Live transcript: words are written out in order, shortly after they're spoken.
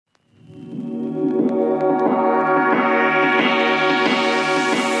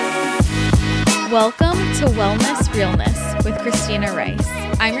Welcome to Wellness Realness with Christina Rice.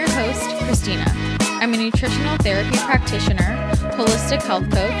 I'm your host, Christina. I'm a nutritional therapy practitioner, holistic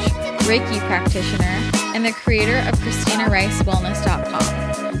health coach, Reiki practitioner, and the creator of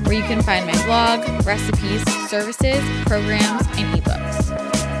ChristinaRiceWellness.com, where you can find my blog, recipes, services, programs, and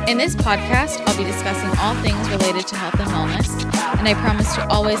ebooks. In this podcast, I'll be discussing all things related to health and wellness, and I promise to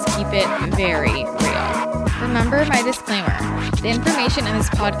always keep it very real. Remember my disclaimer. The information in this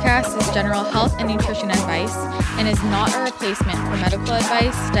podcast is general health and nutrition advice and is not a replacement for medical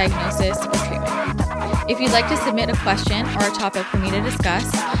advice, diagnosis, or treatment. If you'd like to submit a question or a topic for me to discuss,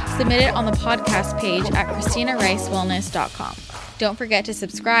 submit it on the podcast page at ChristinaRiceWellness.com. Don't forget to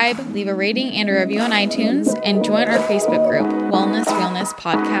subscribe, leave a rating and a review on iTunes, and join our Facebook group, Wellness Realness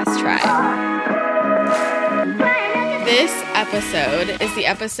Podcast Tribe. This episode is the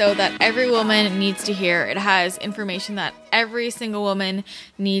episode that every woman needs to hear. It has information that every single woman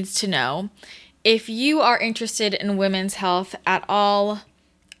needs to know. If you are interested in women's health at all,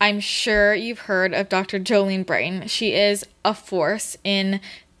 I'm sure you've heard of Dr. Jolene Brighten. She is a force in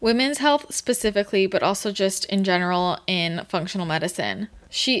women's health specifically, but also just in general in functional medicine.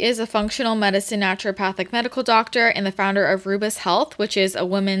 She is a functional medicine naturopathic medical doctor and the founder of Rubus Health, which is a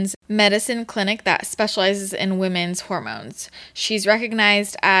women's medicine clinic that specializes in women's hormones. She's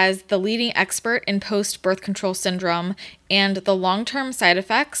recognized as the leading expert in post-birth control syndrome and the long-term side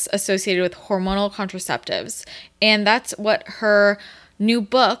effects associated with hormonal contraceptives. And that's what her new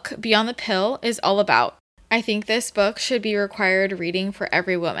book, Beyond the Pill, is all about. I think this book should be required reading for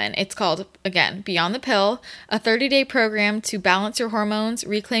every woman. It's called, again, Beyond the Pill, a 30-day program to balance your hormones,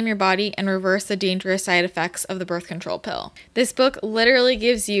 reclaim your body, and reverse the dangerous side effects of the birth control pill. This book literally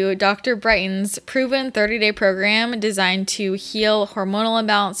gives you Dr. Brighten's proven 30-day program designed to heal hormonal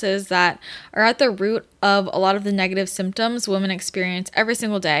imbalances that are at the root of a lot of the negative symptoms women experience every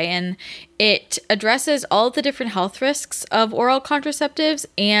single day, and it addresses all of the different health risks of oral contraceptives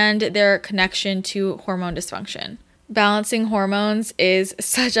and their connection to hormone dysfunction. Balancing hormones is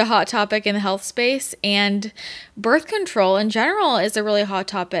such a hot topic in the health space, and birth control in general is a really hot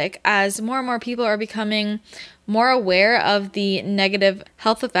topic as more and more people are becoming more aware of the negative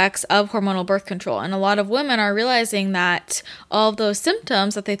health effects of hormonal birth control. And a lot of women are realizing that all of those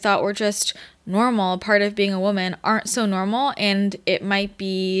symptoms that they thought were just normal, part of being a woman, aren't so normal, and it might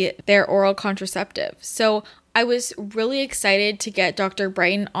be their oral contraceptive. So I was really excited to get Dr.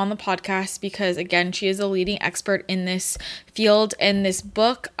 Brighten on the podcast because, again, she is a leading expert in this field, and this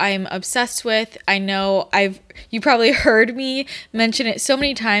book I'm obsessed with. I know you probably heard me mention it so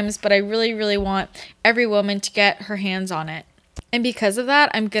many times, but I really, really want every woman to get her hands on it. And because of that,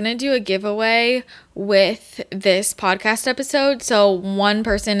 I'm going to do a giveaway with this podcast episode. So one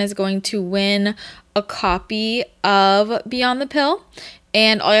person is going to win a copy of Beyond the Pill.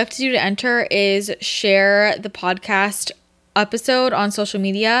 And all you have to do to enter is share the podcast episode on social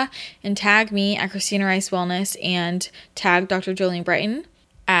media and tag me at Christina Rice Wellness and tag Dr. Jolene Brighten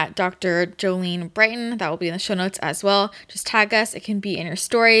at Dr. Jolene Brighten. That will be in the show notes as well. Just tag us. It can be in your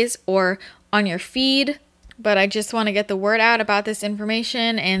stories or on your feed. But I just want to get the word out about this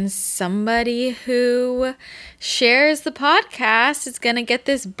information, and somebody who shares the podcast is going to get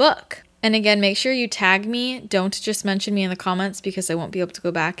this book. And again, make sure you tag me. Don't just mention me in the comments because I won't be able to go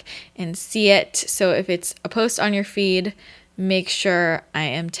back and see it. So if it's a post on your feed, make sure I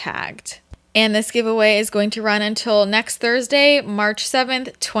am tagged. And this giveaway is going to run until next Thursday, March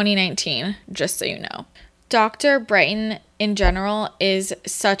 7th, 2019, just so you know. Dr. Brighten in general is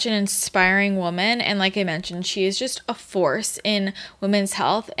such an inspiring woman, and like I mentioned, she is just a force in women's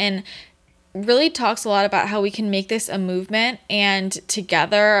health and really talks a lot about how we can make this a movement and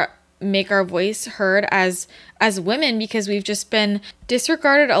together make our voice heard as women, because we've just been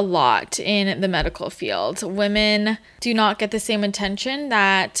disregarded a lot in the medical field. Women do not get the same attention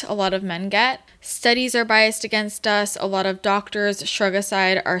that a lot of men get. Studies are biased against us. A lot of doctors shrug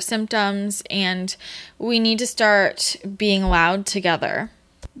aside our symptoms, and we need to start being loud together.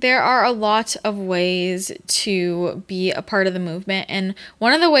 There are a lot of ways to be a part of the movement, and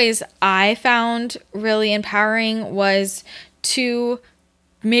one of the ways I found really empowering was to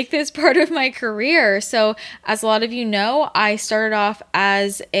make this part of my career. So as a lot of you know, I started off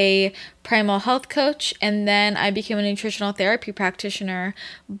as a primal health coach, and then I became a nutritional therapy practitioner,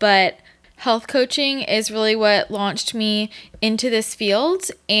 but health coaching is really what launched me into this field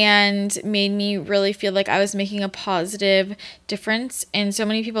and made me really feel like I was making a positive difference in so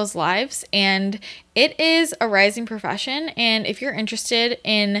many people's lives. And it is a rising profession. And if you're interested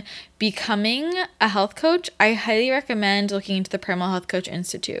in becoming a health coach, I highly recommend looking into the Primal Health Coach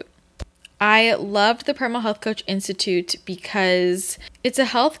Institute. I loved the Primal Health Coach Institute because it's a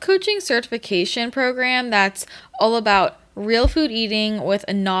health coaching certification program that's all about real food eating with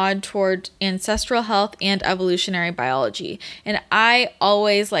a nod toward ancestral health and evolutionary biology. And I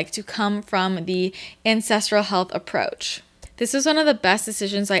always like to come from the ancestral health approach. This was one of the best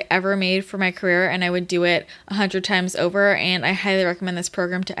decisions I ever made for my career, and I would do it 100 times over. And I highly recommend this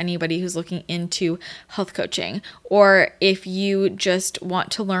program to anybody who's looking into health coaching, or if you just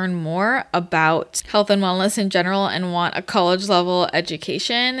want to learn more about health and wellness in general and want a college level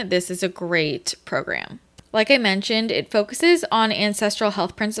education, this is a great program. Like I mentioned, it focuses on ancestral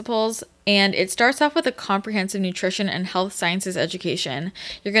health principles, and it starts off with a comprehensive nutrition and health sciences education.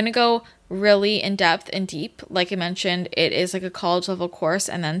 You're going to go really in depth and deep. Like I mentioned, it is like a college level course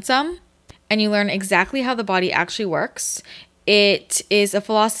and then some, and you learn exactly how the body actually works. It is a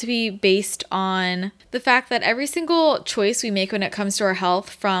philosophy based on the fact that every single choice we make when it comes to our health,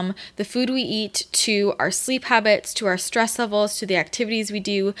 from the food we eat to our sleep habits, to our stress levels, to the activities we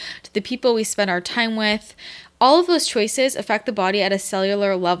do, to the people we spend our time with, all of those choices affect the body at a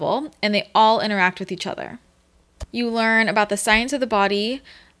cellular level, and they all interact with each other. You learn about the science of the body,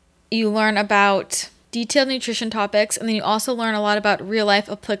 you learn about detailed nutrition topics, and then you also learn a lot about real life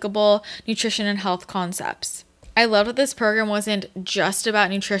applicable nutrition and health concepts. I love that this program wasn't just about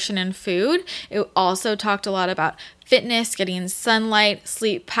nutrition and food. It also talked a lot about fitness, getting sunlight,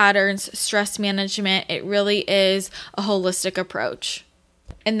 sleep patterns, stress management. It really is a holistic approach.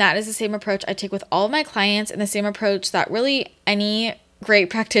 And that is the same approach I take with all of my clients, and the same approach that really any great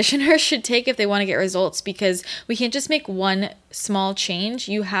practitioner should take if they want to get results, because we can't just make one small change.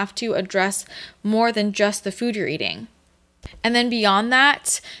 You have to address more than just the food you're eating. And then beyond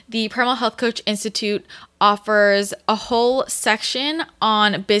that, the Primal Health Coach Institute offers a whole section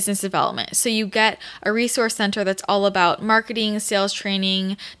on business development. So you get a resource center that's all about marketing, sales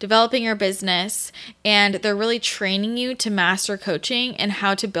training, developing your business, and they're really training you to master coaching and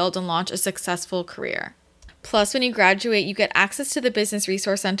how to build and launch a successful career. Plus, when you graduate, you get access to the Business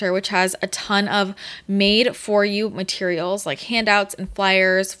Resource Center, which has a ton of made-for-you materials like handouts and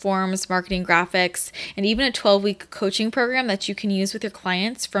flyers, forms, marketing graphics, and even a 12-week coaching program that you can use with your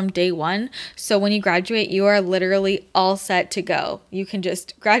clients from day one. So when you graduate, you are literally all set to go. You can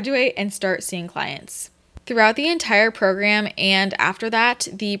just graduate and start seeing clients. Throughout the entire program and after that,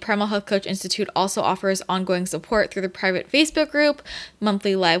 the Primal Health Coach Institute also offers ongoing support through the private Facebook group,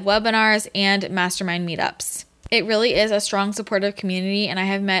 monthly live webinars, and mastermind meetups. It really is a strong, supportive community, and I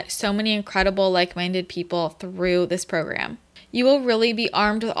have met so many incredible, like-minded people through this program. You will really be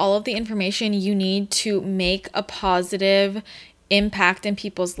armed with all of the information you need to make a positive impact in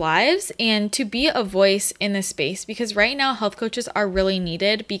people's lives and to be a voice in this space, because right now health coaches are really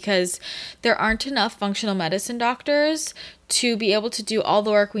needed because there aren't enough functional medicine doctors to be able to do all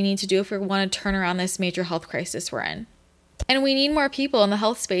the work we need to do if we want to turn around this major health crisis we're in. And we need more people in the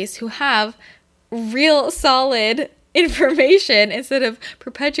health space who have real solid information instead of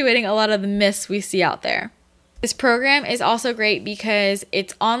perpetuating a lot of the myths we see out there. This program is also great because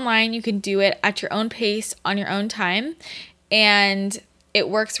it's online. You can do it at your own pace on your own time. And it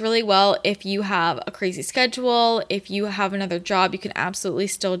works really well if you have a crazy schedule. If you have another job, you can absolutely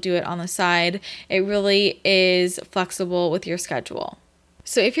still do it on the side. It really is flexible with your schedule.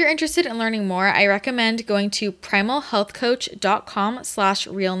 So if you're interested in learning more, I recommend going to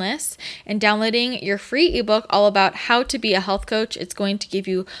primalhealthcoach.com/realness and downloading your free ebook all about how to be a health coach. It's going to give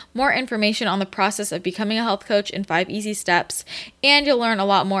you more information on the process of becoming a health coach in 5 easy steps, and you'll learn a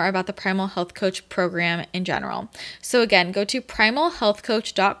lot more about the Primal Health Coach program in general. So again, go to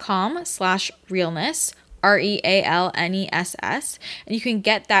primalhealthcoach.com/realness. REALNESS, and you can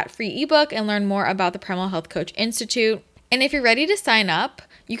get that free ebook and learn more about the Primal Health Coach Institute. And if you're ready to sign up,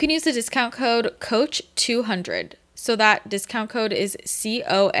 you can use the discount code COACH200. So that discount code is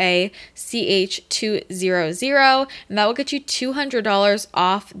COACH200, and that will get you $200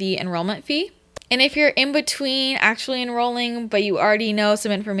 off the enrollment fee. And if you're in between actually enrolling, but you already know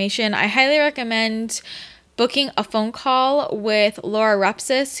some information, I highly recommend booking a phone call with Laura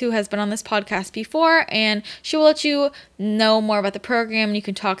Repsis, who has been on this podcast before, and she will let you know more about the program, and you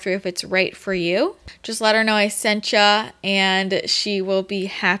can talk through if it's right for you. Just let her know I sent you, and she will be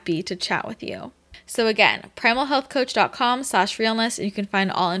happy to chat with you. So again, primalhealthcoach.com/realness, and you can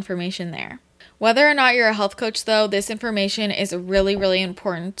find all information there. Whether or not you're a health coach, though, this information is really, really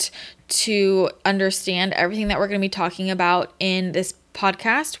important to understand everything that we're going to be talking about in this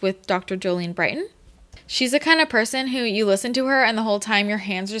podcast with Dr. Jolene Brighton. She's the kind of person who you listen to her and the whole time your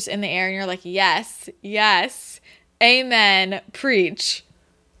hands are just in the air and you're like, yes, yes, amen, preach.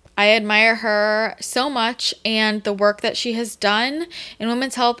 I admire her so much, and the work that she has done in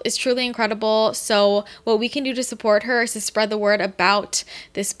women's health is truly incredible. So what we can do to support her is to spread the word about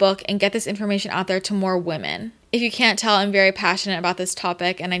this book and get this information out there to more women. If you can't tell, I'm very passionate about this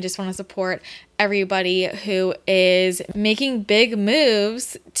topic, and I just want to support everybody who is making big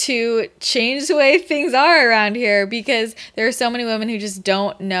moves to change the way things are around here, because there are so many women who just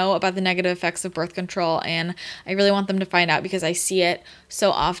don't know about the negative effects of birth control, and I really want them to find out because I see it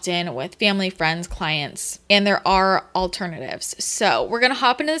so often with family, friends, clients, and there are alternatives. So we're going to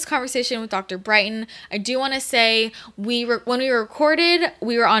hop into this conversation with Dr. Brighton. I do want to say when we recorded,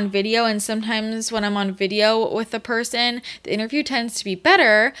 we were on video, and sometimes when I'm on video with a person, the interview tends to be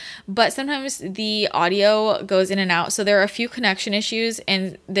better, but sometimes the audio goes in and out. So there are a few connection issues,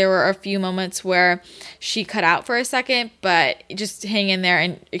 and there were a few moments where she cut out for a second, but just hang in there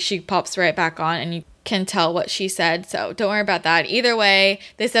and she pops right back on and you can tell what she said. So don't worry about that. Either way,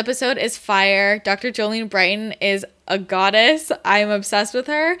 this episode is fire. Dr. Jolene Brighton is a goddess. I'm obsessed with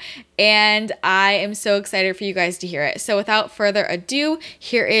her, and I am so excited for you guys to hear it. So without further ado,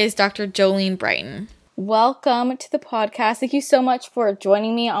 here is Dr. Jolene Brighton. Welcome to the podcast. Thank you so much for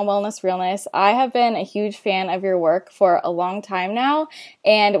joining me on Wellness Realness. I have been a huge fan of your work for a long time now,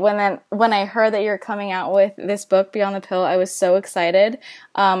 and when I heard that you're coming out with this book, Beyond the Pill, I was so excited.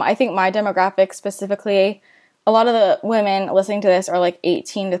 I think my demographic specifically, a lot of the women listening to this are like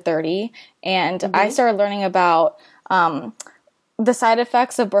 18 to 30, and I started learning about the side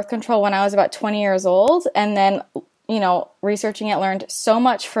effects of birth control when I was about 20 years old, and then researching it, learned so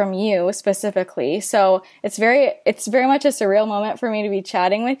much from you specifically. So it's very much a surreal moment for me to be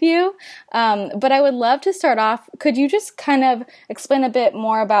chatting with you. But I would love to start off. Could you just kind of explain a bit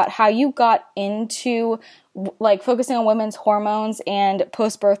more about how you got into like focusing on women's hormones and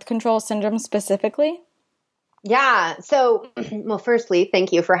post-birth control syndrome specifically? Yeah. So, well, firstly,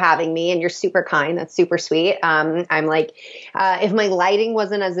 thank you for having me, and you're super kind. That's super sweet. I'm like, if my lighting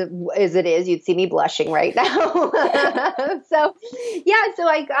wasn't as it is, you'd see me blushing right now. So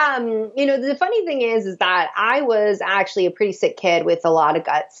the funny thing is that I was actually a pretty sick kid with a lot of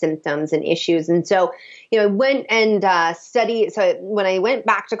gut symptoms and issues. And so, I went and studied. So when I went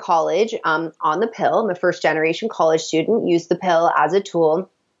back to college, on the pill, I'm a first generation college student, used the pill as a tool.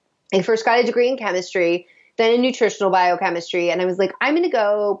 I first got a degree in chemistry, then in nutritional biochemistry. And I was like, I'm going to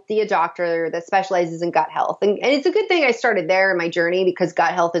go be a doctor that specializes in gut health. And it's a good thing I started there in my journey, because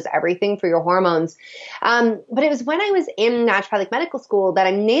gut health is everything for your hormones. But it was when I was in naturopathic medical school that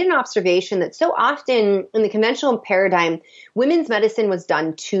I made an observation that so often in the conventional paradigm, women's medicine was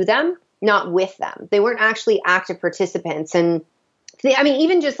done to them, not with them. They weren't actually active participants. And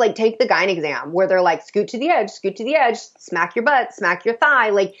even just like take the gyne exam where they're like, scoot to the edge, smack your butt, smack your thigh.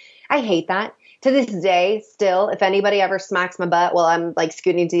 Like, I hate that. To this day, still, if anybody ever smacks my butt while I'm like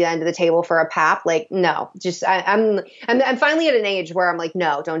scooting to the end of the table for a pap, like, no, just I'm finally at an age where I'm like,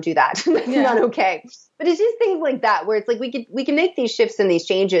 no, don't do that. That's not okay. But it's just things like that where it's like we can make these shifts and these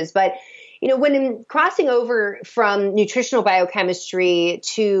changes. But when crossing over from nutritional biochemistry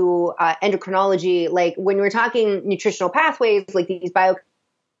to endocrinology, like when we're talking nutritional pathways, like these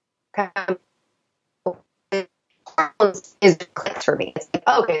biochemical is clicks for me. It's like,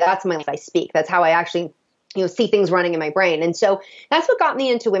 oh, okay, that's my life. I speak. That's how I actually, see things running in my brain. And so that's what got me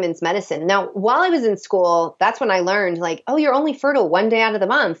into women's medicine. Now, while I was in school, that's when I learned like, oh, you're only fertile one day out of the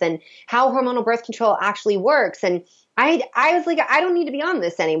month, and how hormonal birth control actually works. And I was like, I don't need to be on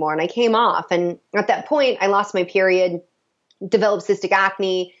this anymore. And I came off. And at that point, I lost my period, developed cystic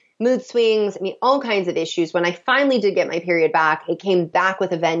acne, mood swings, all kinds of issues. When I finally did get my period back, it came back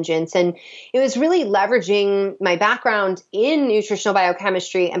with a vengeance. And it was really leveraging my background in nutritional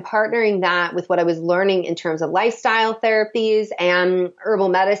biochemistry and partnering that with what I was learning in terms of lifestyle therapies and herbal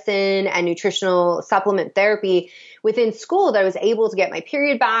medicine and nutritional supplement therapy within school, that I was able to get my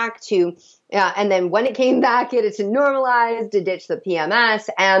period back and then when it came back, get it to normalize, to ditch the PMS.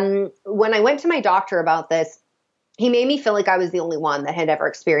 And when I went to my doctor about this, he made me feel like I was the only one that had ever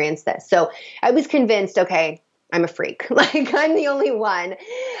experienced this. So I was convinced, okay, I'm a freak. Like, I'm the only one.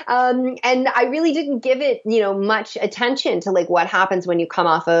 And I really didn't give it, much attention to like what happens when you come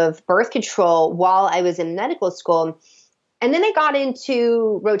off of birth control while I was in medical school. And then I got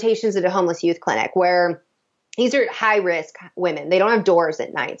into rotations at a homeless youth clinic where these are high risk women. They don't have doors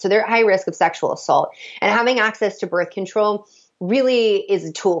at night. So they're at high risk of sexual assault, and having access to birth control really is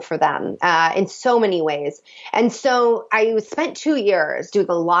a tool for them in so many ways. And so I spent 2 years doing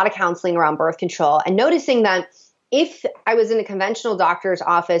a lot of counseling around birth control and noticing that if I was in a conventional doctor's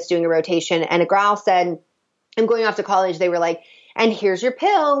office doing a rotation and a gal said, I'm going off to college, they were like, and here's your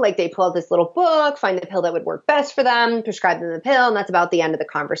pill. Like they pull out this little book, find the pill that would work best for them, prescribe them the pill. And that's about the end of the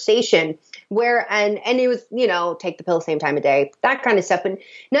conversation and it was, take the pill the same time of day, that kind of stuff, but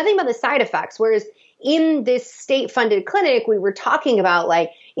nothing about the side effects. Whereas in this state funded clinic, we were talking about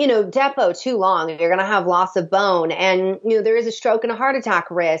like, depo too long, you're going to have loss of bone. And, there is a stroke and a heart attack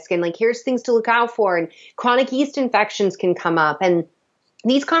risk. And like, here's things to look out for. And chronic yeast infections can come up. And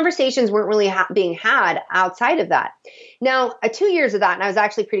these conversations weren't really being had outside of that. Now, 2 years of that, and I was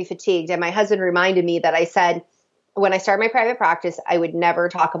actually pretty fatigued. And my husband reminded me that I said, when I started my private practice, I would never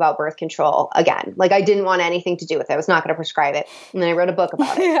talk about birth control again. Like I didn't want anything to do with it. I was not going to prescribe it. And then I wrote a book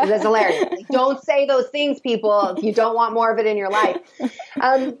about it. Yeah. That's hilarious. Like, don't say those things, people, if you don't want more of it in your life.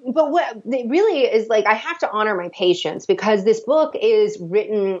 But what it really is like, I have to honor my patients because this book is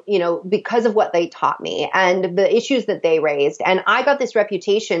written, because of what they taught me and the issues that they raised. And I got this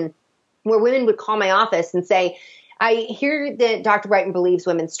reputation where women would call my office and say, I hear that Dr. Brighton believes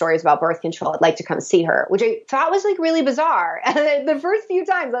women's stories about birth control. I'd like to come see her, which I thought was like really bizarre. And the first few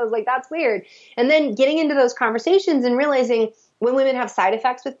times I was like, that's weird. And then getting into those conversations and realizing when women have side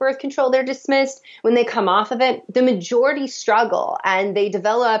effects with birth control, they're dismissed. When they come off of it, the majority struggle and they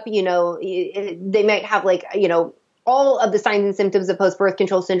develop, they might have like, all of the signs and symptoms of post-birth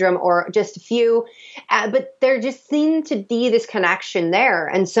control syndrome or just a few, but there just seemed to be this connection there.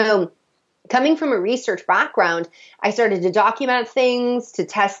 And so coming from a research background, I started to document things, to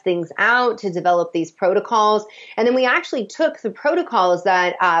test things out, to develop these protocols. And then we actually took the protocols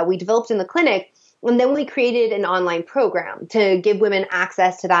that we developed in the clinic, and then we created an online program to give women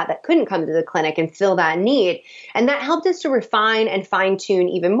access to that couldn't come to the clinic and fill that need. And that helped us to refine and fine tune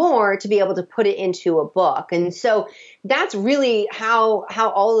even more to be able to put it into a book. And so that's really how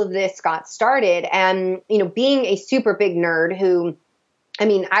all of this got started. And, being a super big nerd who,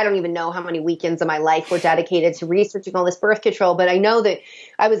 I don't even know how many weekends of my life were dedicated to researching all this birth control, but I know that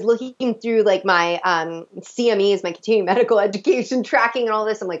I was looking through like my CMEs, my continuing medical education tracking and all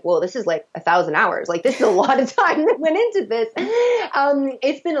this. I'm like, whoa, this is like 1,000 hours. Like this is a lot of time that went into this.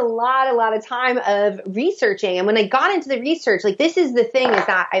 It's been a lot of time of researching. And when I got into the research, like this is the thing is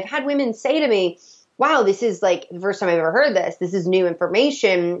that I've had women say to me, wow, this is like the first time I've ever heard this. This is new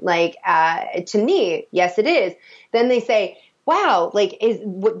information. Like to me, yes, it is. Then they say, wow, like,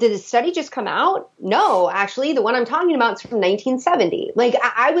 did the study just come out? No, actually, the one I'm talking about is from 1970. Like,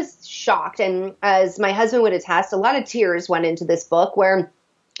 I was shocked. And as my husband would attest, a lot of tears went into this book where,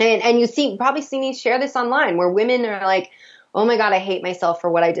 and you probably see me share this online, where women are like, oh my God, I hate myself for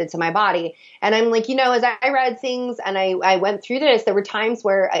what I did to my body. And I'm like, as I read things and I went through this, there were times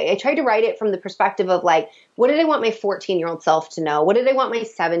where I tried to write it from the perspective of like, what did I want my 14-year-old self to know? What did I want my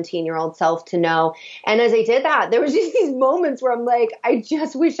 17-year-old self to know? And as I did that, there was just these moments where I'm like, I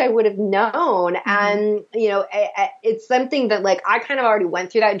just wish I would have known. Mm-hmm. And, it's something that like, I kind of already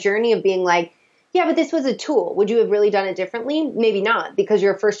went through that journey of being like, yeah, but this was a tool. Would you have really done it differently? Maybe not, because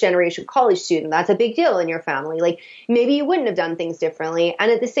you're a first generation college student. That's a big deal in your family. Like maybe you wouldn't have done things differently.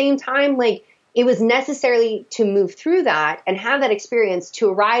 And at the same time, like it was necessary to move through that and have that experience to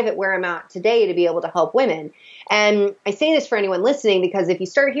arrive at where I'm at today to be able to help women. And I say this for anyone listening, because if you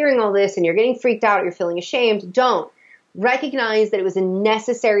start hearing all this and you're getting freaked out, you're feeling ashamed, don't. Recognize that it was a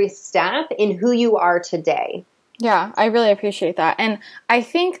necessary step in who you are today. Yeah, I really appreciate that. And I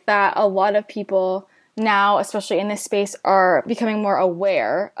think that a lot of people now, especially in this space, are becoming more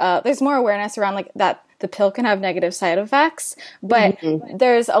aware. There's more awareness around like that the pill can have negative side effects, but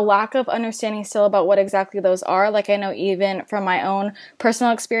there's a lack of understanding still about what exactly those are. Like I know even from my own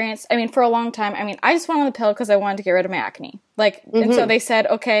personal experience, for a long time, I just went on the pill because I wanted to get rid of my acne. And so they said,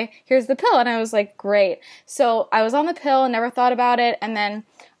 okay, here's the pill. And I was like, great. So I was on the pill and never thought about it. And then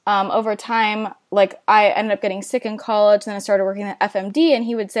over time, like I ended up getting sick in college, and then I started working at FMD, and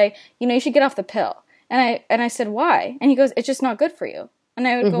he would say, you should get off the pill. And I said, why? And he goes, it's just not good for you. And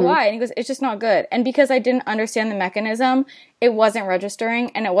I would go, why? And he goes, it's just not good. And because I didn't understand the mechanism, it wasn't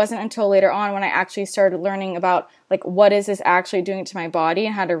registering. And it wasn't until later on when I actually started learning about like, what is this actually doing to my body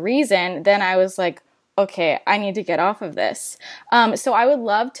and how to reason, then I was like, okay, I need to get off of this. So I would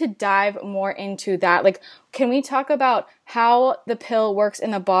love to dive more into that. Like, can we talk about how the pill works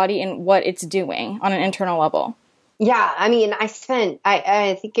in the body and what it's doing on an internal level? Yeah, I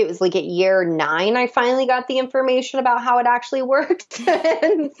think it was like at year 9, I finally got the information about how it actually worked. and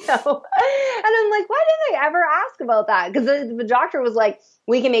I'm like, why didn't I ever ask about that? Because the doctor was like,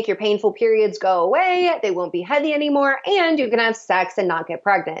 we can make your painful periods go away. They won't be heavy anymore. And you can have sex and not get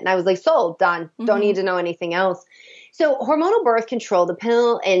pregnant. And I was like, sold, done. Don't need to know anything else. So hormonal birth control, the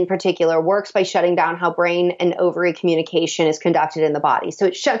pill in particular, works by shutting down how brain and ovary communication is conducted in the body. So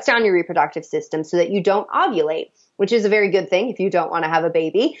it shuts down your reproductive system so that you don't ovulate, which is a very good thing if you don't want to have a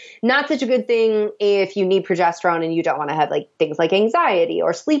baby. Not such a good thing if you need progesterone and you don't want to have like things like anxiety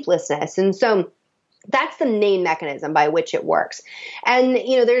or sleeplessness. And so that's the main mechanism by which it works. And,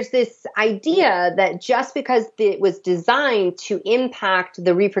 there's this idea that just because it was designed to impact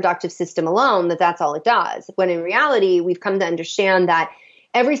the reproductive system alone, that's all it does. When in reality, we've come to understand that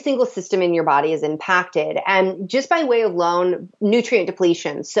every single system in your body is impacted. And just by way of alone, nutrient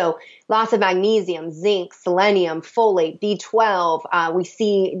depletion. So loss of magnesium, zinc, selenium, folate, B12. We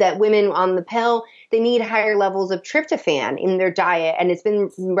see that women on the pill, they need higher levels of tryptophan in their diet. And it's been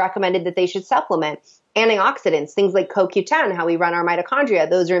recommended that they should supplement. Antioxidants, things like CoQ10, how we run our mitochondria,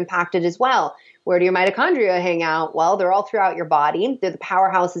 those are impacted as well. Where do your mitochondria hang out? Well, they're all throughout your body. They're the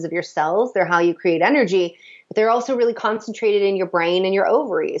powerhouses of your cells. They're how you create energy. But they're also really concentrated in your brain and your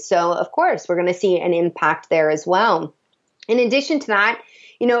ovaries. So, of course, we're going to see an impact there as well. In addition to that,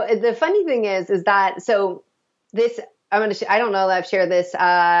 the funny thing is that, so this, I don't know that I've shared this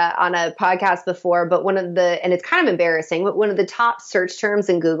on a podcast before, but and it's kind of embarrassing, but one of the top search terms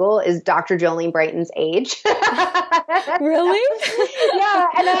in Google is Dr. Jolene Brighten's age. Really? Yeah.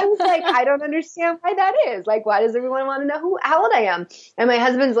 And I was like, I don't understand why that is. Like, why does everyone want to know how old I am? And my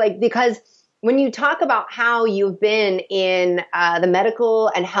husband's like, because when you talk about how you've been in the medical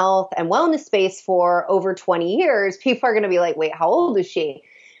and health and wellness space for over 20 years, people are going to be like, wait, how old is she?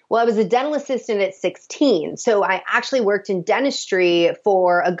 Well, I was a dental assistant at 16. So I actually worked in dentistry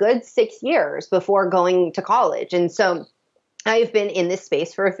for a good 6 years before going to college. And so I've been in this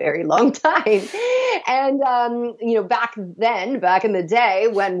space for a very long time. And, back in the day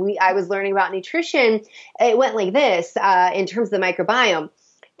when I was learning about nutrition, it went like this in terms of the microbiome.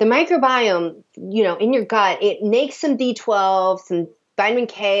 The microbiome, in your gut, it makes some B12, some vitamin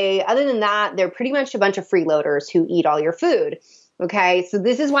K. Other than that, they're pretty much a bunch of freeloaders who eat all your food. Okay. So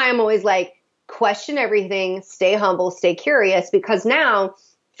this is why I'm always like, question everything, stay humble, stay curious, because now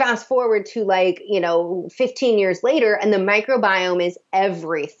fast forward to 15 years later and the microbiome is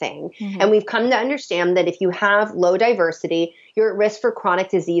everything. Mm-hmm. And we've come to understand that if you have low diversity, you're at risk for chronic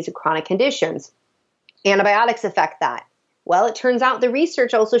disease and chronic conditions. Antibiotics affect that. Well, it turns out the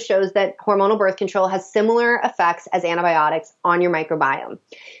research also shows that hormonal birth control has similar effects as antibiotics on your microbiome.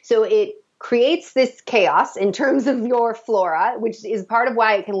 So it creates this chaos in terms of your flora, which is part of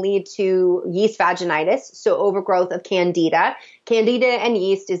why it can lead to yeast vaginitis, so overgrowth of candida. Candida and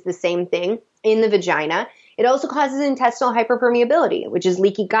yeast is the same thing in the vagina. It also causes intestinal hyperpermeability, which is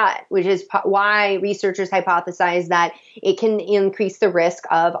leaky gut, which is why researchers hypothesize that it can increase the risk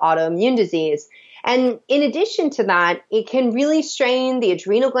of autoimmune disease. And in addition to that, it can really strain the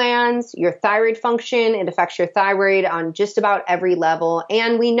adrenal glands, your thyroid function. It affects your thyroid on just about every level.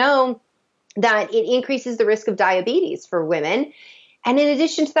 And we know that it increases the risk of diabetes for women. And in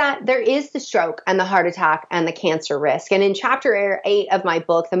addition to that, there is the stroke and the heart attack and the cancer risk. And in chapter 8 of my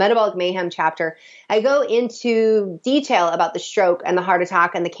book, the Metabolic Mayhem chapter, I go into detail about the stroke and the heart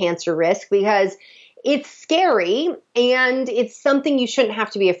attack and the cancer risk because it's scary and it's something you shouldn't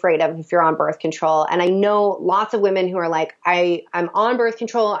have to be afraid of if you're on birth control. And I know lots of women who are like, I'm on birth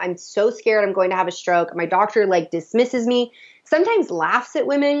control. I'm so scared I'm going to have a stroke. My doctor dismisses me, sometimes laughs at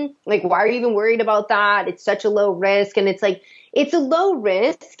women. Like, why are you even worried about that? It's such a low risk. And it's like, it's a low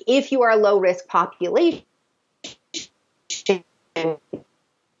risk if you are a low risk population.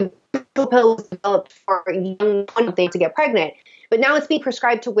 Pills developed for young women to get pregnant. But now it's being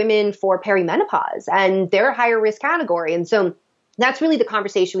prescribed to women for perimenopause, and they're a higher risk category. And so that's really the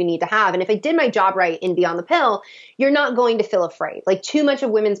conversation we need to have. And if I did my job right in Beyond the Pill, you're not going to feel afraid. Like, too much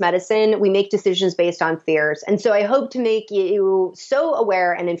of women's medicine, we make decisions based on fears. And so I hope to make you so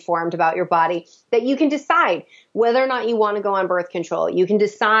aware and informed about your body that you can decide whether or not you want to go on birth control. You can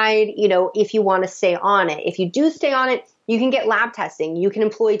decide, if you want to stay on it. If you do stay on it, you can get lab testing. You can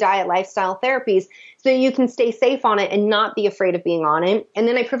employ diet lifestyle therapies so you can stay safe on it and not be afraid of being on it. And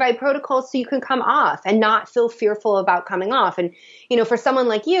then I provide protocols so you can come off and not feel fearful about coming off. And, for someone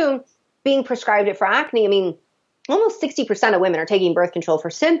like you being prescribed it for acne, almost 60% of women are taking birth control for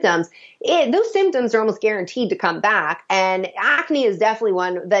symptoms. Those symptoms are almost guaranteed to come back. And acne is definitely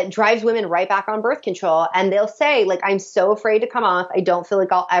one that drives women right back on birth control. And they'll say, I'm so afraid to come off. I don't feel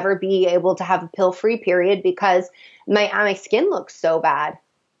like I'll ever be able to have a pill-free period because my skin looks so bad.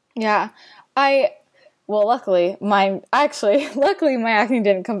 Yeah. Luckily my acne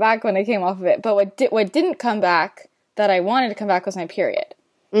didn't come back when I came off of it. But what didn't come back that I wanted to come back was my period.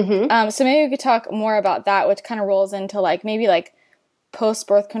 Mm-hmm. So maybe we could talk more about that, which kind of rolls into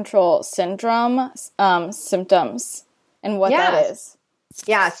post-birth control syndrome symptoms and what that is.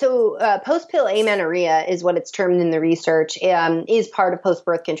 Yeah, so post-pill amenorrhea is what it's termed in the research, is part of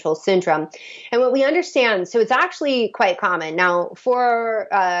post-birth control syndrome. And what we understand, so it's actually quite common. Now,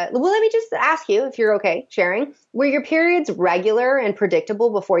 let me just ask you, if you're okay sharing, were your periods regular and predictable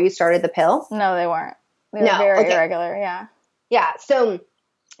before you started the pill? No, they weren't. They were very irregular, yeah. Yeah, so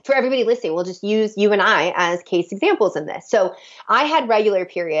for everybody listening, we'll just use you and I as case examples in this. So I had regular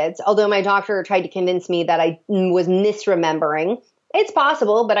periods, although my doctor tried to convince me that I was misremembering. It's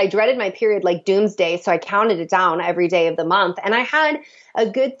possible, but I dreaded my period like doomsday, so I counted it down every day of the month. And I had a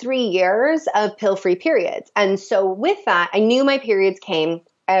good 3 years of pill-free periods. And so with that, I knew my periods came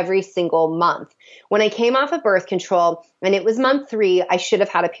every single month. When I came off of birth control and it was month 3, I should have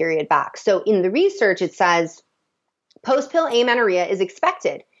had a period back. So in the research, it says post-pill amenorrhea is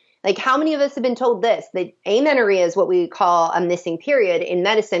expected. Like, how many of us have been told this? That amenorrhea is what we call a missing period in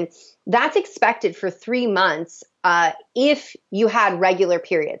medicine. That's expected for 3 months if you had regular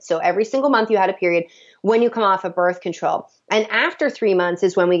periods. So every single month you had a period when you come off of birth control. And after 3 months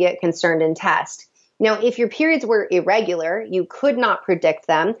is when we get concerned and test. Now, if your periods were irregular, you could not predict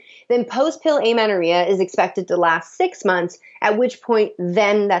them, then post-pill amenorrhea is expected to last 6 months, at which point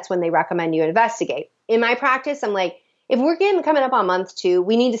then that's when they recommend you investigate. In my practice, I'm like, if we're coming up on month 2,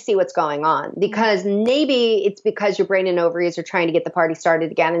 we need to see what's going on, because maybe it's because your brain and ovaries are trying to get the party started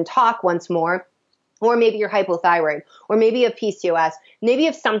again and talk once more. Or maybe you're hypothyroid, or maybe you have PCOS, maybe you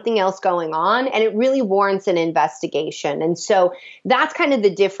have something else going on, and it really warrants an investigation. And so that's kind of the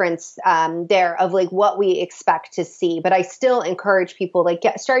difference there of like what we expect to see. But I still encourage people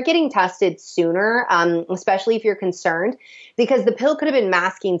start getting tested sooner, especially if you're concerned, because the pill could have been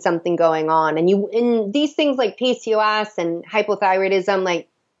masking something going on. And in these things like PCOS and hypothyroidism, like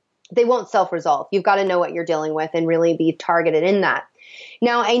they won't self-resolve. You've got to know what you're dealing with and really be targeted in that.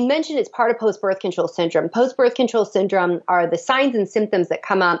 Now, I mentioned it's part of post-birth control syndrome. Post-birth control syndrome are the signs and symptoms that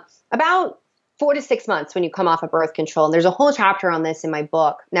come up about 4 to 6 months when you come off of birth control. And there's a whole chapter on this in my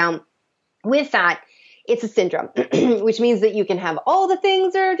book. Now, with that, it's a syndrome, which means that you can have all the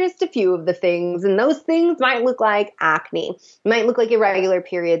things or just a few of the things. And those things might look like acne, might look like irregular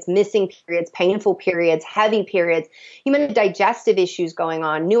periods, missing periods, painful periods, heavy periods. You might have digestive issues going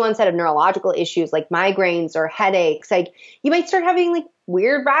on, new onset of neurological issues like migraines or headaches. Like you might start having like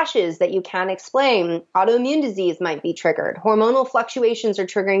weird rashes that you can't explain. Autoimmune disease might be triggered. Hormonal fluctuations are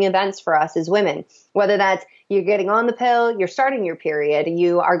triggering events for us as women, whether that's you're getting on the pill, you're starting your period,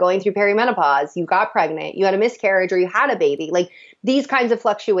 you are going through perimenopause, you got pregnant, you had a miscarriage, or you had a baby. Like these kinds of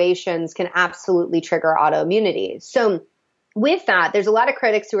fluctuations can absolutely trigger autoimmunity. So with that, there's a lot of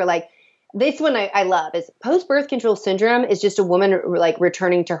critics who are like, this one I love is post-birth control syndrome is just a woman like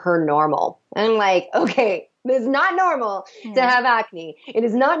returning to her normal. And I'm like, okay, it's not normal to have acne. It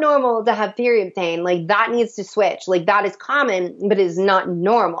is not normal to have period pain. Like that needs to switch. Like that is common, but it is not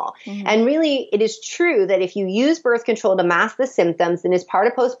normal. Mm-hmm. And really, it is true that if you use birth control to mask the symptoms and is part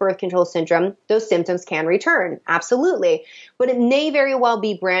of post-birth control syndrome, those symptoms can return. Absolutely. But it may very well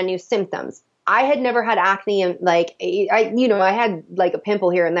be brand new symptoms. I had never had acne, and like, I had like a pimple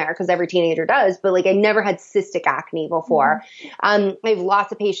here and there because every teenager does, but like I never had cystic acne before. Mm-hmm. I have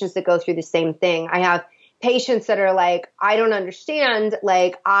lots of patients that go through the same thing. I have patients that are like, I don't understand.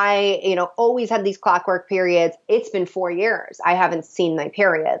 Like I, always had these clockwork periods. It's been 4 years. I haven't seen my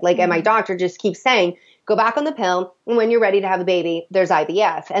period. Like, and my doctor just keeps saying, go back on the pill. And when you're ready to have a baby, there's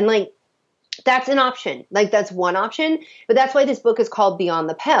IVF. And like, that's an option. Like that's one option. But that's why this book is called Beyond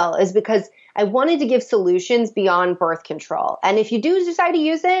the Pill, is because I wanted to give solutions beyond birth control. And if you do decide to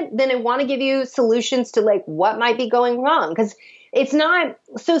use it, then I want to give you solutions to like what might be going wrong. Because it's not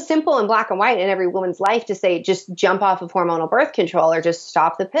so simple and black and white in every woman's life to say, just jump off of hormonal birth control or just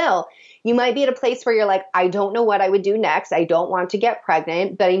stop the pill. You might be at a place where you're like, I don't know what I would do next. I don't want to get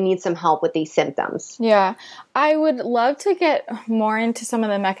pregnant, but I need some help with these symptoms. Yeah. I would love to get more into some of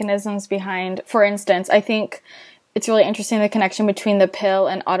the mechanisms behind, for instance, I think it's really interesting, the connection between the pill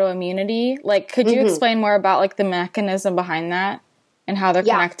and autoimmunity. Like, could you explain more about like the mechanism behind that and how they're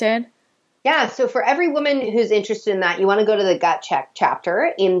connected? Yeah. So for every woman who's interested in that, you want to go to the gut check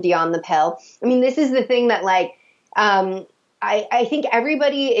chapter in Beyond the Pill. I mean, this is the thing that like, I think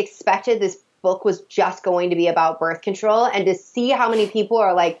everybody expected this book was just going to be about birth control, and to see how many people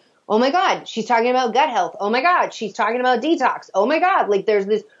are like, oh my God, she's talking about gut health. Oh my God, she's talking about detox. Oh my God. Like there's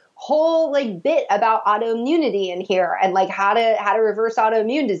this whole like bit about autoimmunity in here and like how to reverse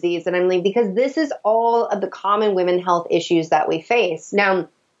autoimmune disease. And I'm like, because this is all of the common women health issues that we face. Now,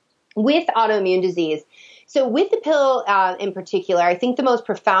 with autoimmune disease, So with the pill in particular, I think the most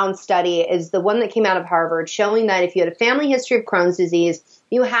profound study is the one that came out of Harvard showing that if you had a family history of Crohn's disease,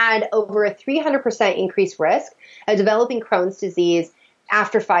 you had over a 300% increased risk of developing Crohn's disease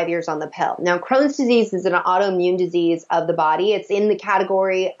after 5 years on the pill. Now, Crohn's disease is an autoimmune disease of the body. It's in the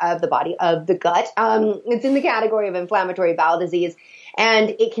category of the body, of the gut. It's in the category of inflammatory bowel disease. And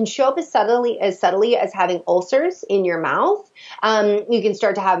it can show up as subtly as having ulcers in your mouth. You can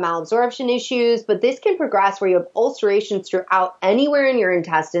start to have malabsorption issues, but this can progress where you have ulcerations throughout anywhere in your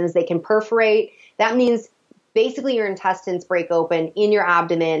intestines. They can perforate. That means basically your intestines break open in your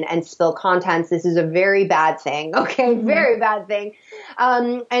abdomen and spill contents. This is a very bad thing. Okay. Very bad thing.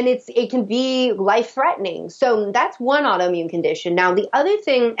 And it can be life-threatening. So that's one autoimmune condition. Now, the other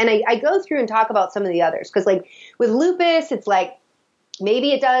thing, and I go through and talk about some of the others, because like with lupus, it's like,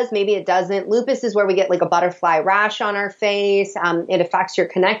 maybe it does, maybe it doesn't. Lupus is where we get like a butterfly rash on our face. It affects your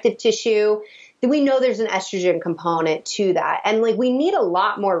connective tissue. We know there's an estrogen component to that. And like, we need a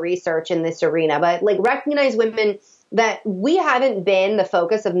lot more research in this arena, but like recognize women that we haven't been the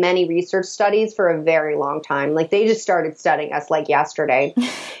focus of many research studies for a very long time. Like they just started studying us like yesterday.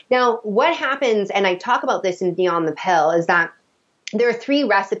 Now, what happens, and I talk about this in Beyond the Pill, is that there are 3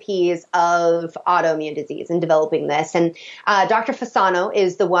 recipes of autoimmune disease in developing this. And Dr. Fasano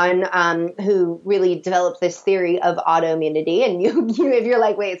is the one who really developed this theory of autoimmunity. And you, if you're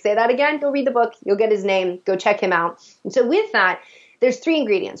like, wait, say that again, go read the book. You'll get his name. Go check him out. And so with that, there's 3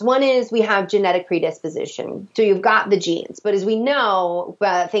 ingredients. One is we have genetic predisposition. So you've got the genes. But as we know,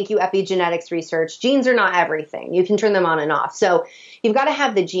 thank you, epigenetics research, genes are not everything. You can turn them on and off. So you've got to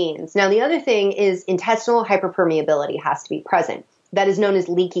have the genes. Now, the other thing is intestinal hyperpermeability has to be present. That is known as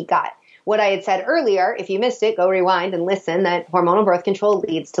leaky gut. What I had said earlier, if you missed it, go rewind and listen, that hormonal birth control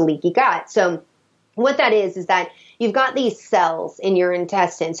leads to leaky gut. So what that is that you've got these cells in your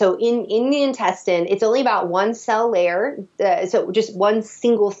intestine. So in the intestine, it's only about one cell layer. So just one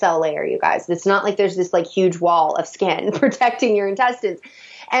single cell layer, you guys. It's not like there's this like huge wall of skin protecting your intestines.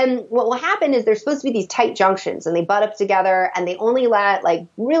 And what will happen is there's supposed to be these tight junctions and they butt up together and they only let like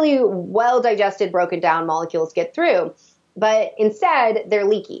really well digested, broken down molecules get through. But instead, they're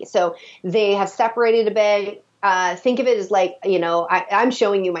leaky. So they have separated a bit. Think of it as like, I'm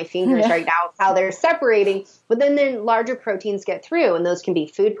showing you my fingers right now, how they're separating. But then larger proteins get through. And those can be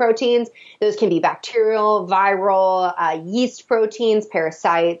food proteins. Those can be bacterial, viral, yeast proteins,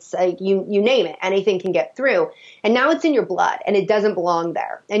 parasites, you name it. Anything can get through. And now it's in your blood and it doesn't belong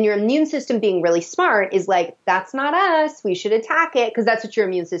there. And your immune system being really smart is like, that's not us. We should attack it, because that's what your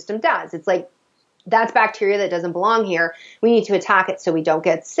immune system does. It's like, that's bacteria that doesn't belong here. We need to attack it so we don't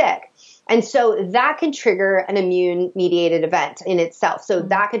get sick. And so that can trigger an immune-mediated event in itself. So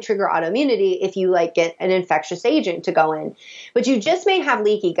that can trigger autoimmunity if you like get an infectious agent to go in. But you just may have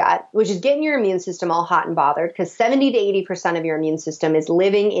leaky gut, which is getting your immune system all hot and bothered, because 70 to 80% of your immune system is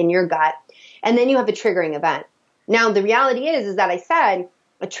living in your gut. And then you have a triggering event. Now, the reality is that I said,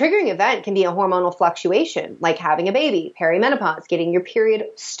 a triggering event can be a hormonal fluctuation, like having a baby, perimenopause, getting your period,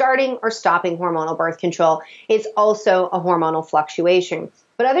 starting or stopping hormonal birth control. It's also a hormonal fluctuation.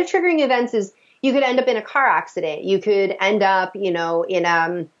 But other triggering events is you could end up in a car accident. You could end up, in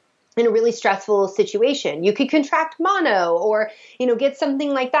a really stressful situation. You could contract mono or, get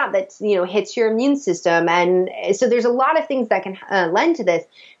something like that hits your immune system. And so there's a lot of things that can lend to this.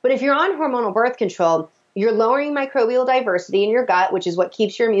 But if you're on hormonal birth control, you're lowering microbial diversity in your gut, which is what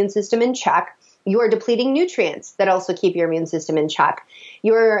keeps your immune system in check. You are depleting nutrients that also keep your immune system in check.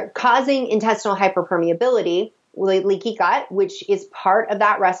 You're causing intestinal hyperpermeability, leaky gut, which is part of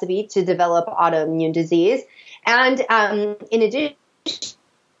that recipe to develop autoimmune disease. And in addition,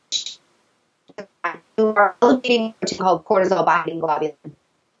 you are elevating what's called cortisol binding globulin.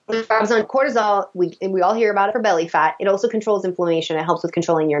 Cortisol, we all hear about it for belly fat. It also controls inflammation. It helps with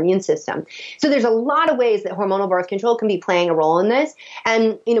controlling your immune system. So there's a lot of ways that hormonal birth control can be playing a role in this.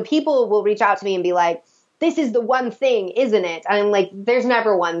 And, people will reach out to me and be like, this is the one thing, isn't it? And I'm like, there's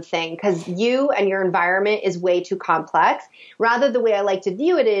never one thing, because you and your environment is way too complex. Rather, the way I like to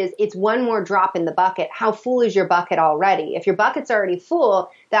view it is it's one more drop in the bucket. How full is your bucket already? If your bucket's already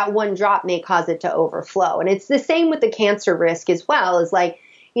full, that one drop may cause it to overflow. And it's the same with the cancer risk as well. Is like,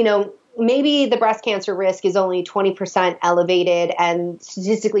 maybe the breast cancer risk is only 20% elevated, and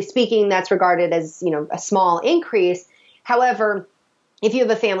statistically speaking, that's regarded as, a small increase. However, if you have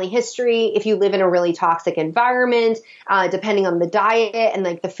a family history, if you live in a really toxic environment, depending on the diet and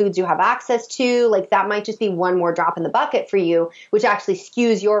like the foods you have access to, like that might just be one more drop in the bucket for you, which actually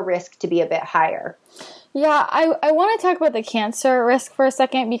skews your risk to be a bit higher. Yeah, I want to talk about the cancer risk for a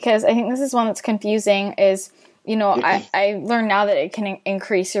second, because I think this is one that's confusing is, I learned now that it can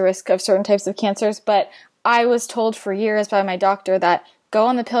increase your risk of certain types of cancers, but I was told for years by my doctor that go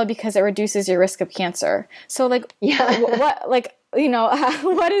on the pill because it reduces your risk of cancer. So like, what, like, you know,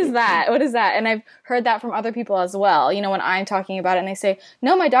 what is that? What is that? And I've heard that from other people as well. You know, when I'm talking about it and they say,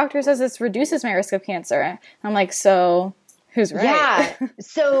 no, my doctor says this reduces my risk of cancer. And I'm like, so who's right? Yeah.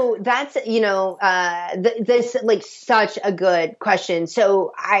 So that's, you know, this like such a good question.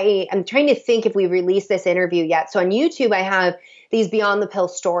 So I'm trying to think if we released this interview yet. So on YouTube, I have these Beyond the Pill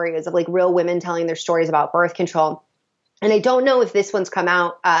stories of like real women telling their stories about birth control. And I don't know if this one's come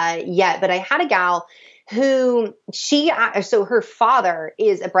out yet, but I had a gal who so her father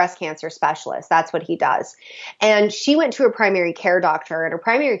is a breast cancer specialist. That's what he does. And she went to a primary care doctor, and her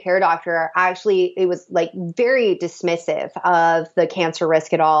primary care doctor actually, it was like very dismissive of the cancer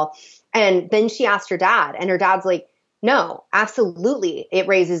risk at all. And then she asked her dad, and her dad's like, no, absolutely. It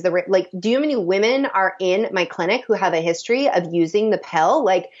raises the risk. Like, do you know how many women are in my clinic who have a history of using the pill?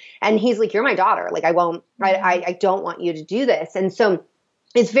 Like, and he's like, you're my daughter. Like, I won't, I don't want you to do this. And so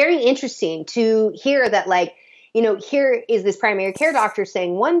it's very interesting to hear that, like, you know, here is this primary care doctor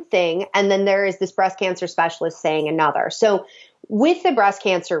saying one thing, and then there is this breast cancer specialist saying another. So with the breast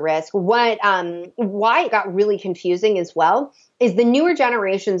cancer risk, why it got really confusing as well is the newer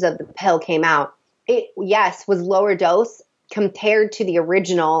generations of the pill came out. It, yes, was lower dose compared to the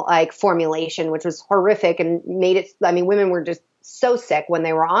original like formulation, which was horrific and made it, I mean, women were just so sick when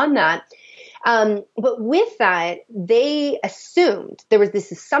they were on that. But with that, they assumed, there was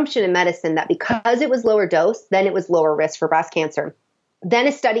this assumption in medicine that because it was lower dose, then it was lower risk for breast cancer. Then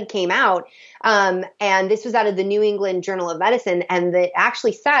a study came out, and this was out of the New England Journal of Medicine, and they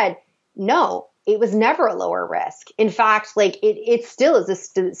actually said, no, it was never a lower risk. In fact, like it still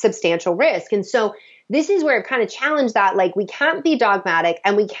is a substantial risk. And so this is where it kind of challenged that, like, we can't be dogmatic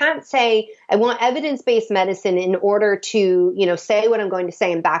and we can't say, I want evidence-based medicine in order to, you know, say what I'm going to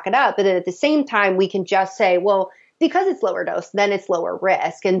say and back it up. But then at the same time, we can just say, well, because it's lower dose, then it's lower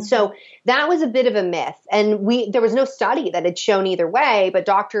risk. And so that was a bit of a myth. And there was no study that had shown either way, but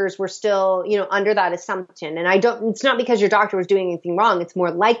doctors were still, you know, under that assumption. And it's not because your doctor was doing anything wrong. It's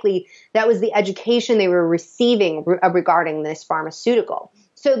more likely that was the education they were receiving regarding this pharmaceutical.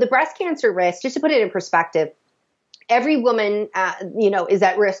 So the breast cancer risk, just to put it in perspective, every woman, you know, is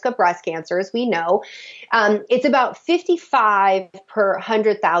at risk of breast cancer, as we know. It's about 55 per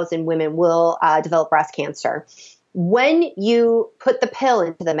 100,000 women will develop breast cancer. When you put the pill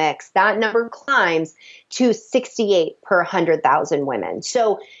into the mix, that number climbs to 68 per 100,000 women.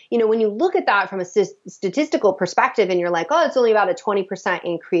 So, you know, when you look at that from a statistical perspective and you're like, oh, it's only about a 20%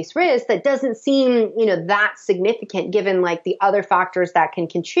 increased risk, that doesn't seem, you know, that significant given like the other factors that can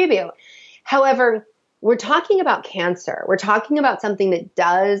contribute. However, we're talking about cancer. We're talking about something that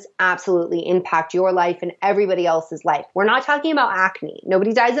does absolutely impact your life and everybody else's life. We're not talking about acne.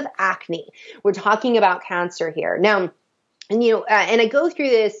 Nobody dies of acne. We're talking about cancer here. Now, and, you know, and I go through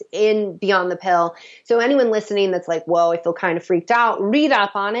this in Beyond the Pill. So anyone listening that's like, whoa, I feel kind of freaked out, read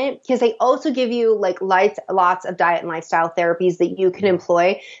up on it, because they also give you like lots of diet and lifestyle therapies that you can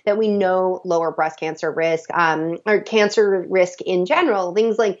employ that we know lower breast cancer risk, or cancer risk in general.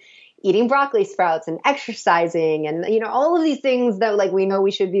 Things like eating broccoli sprouts and exercising and, you know, all of these things that like we know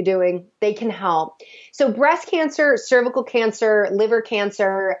we should be doing, they can help. So breast cancer, cervical cancer, liver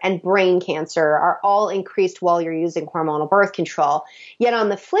cancer, and brain cancer are all increased while you're using hormonal birth control. Yet on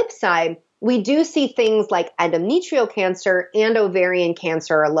the flip side, we do see things like endometrial cancer and ovarian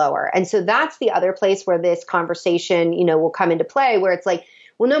cancer are lower. And so that's the other place where this conversation, you know, will come into play, where it's like,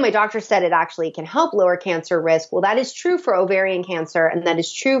 well, no, my doctor said it actually can help lower cancer risk. Well, that is true for ovarian cancer, and that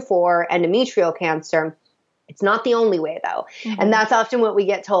is true for endometrial cancer. It's not the only way, though. Mm-hmm. And that's often what we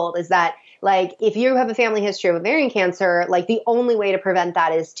get told is that, like, if you have a family history of ovarian cancer, like, the only way to prevent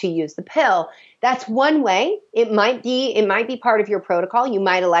that is to use the pill. That's one way. It might be part of your protocol. You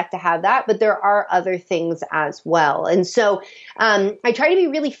might elect to have that, but there are other things as well. And so I try to be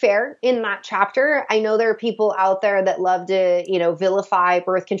really fair in that chapter. I know there are people out there that love to, you know, vilify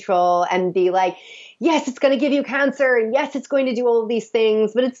birth control and be like, yes, it's going to give you cancer, and yes, it's going to do all of these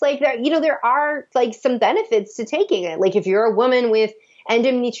things. But it's like, you know, there are like some benefits to taking it. Like if you're a woman with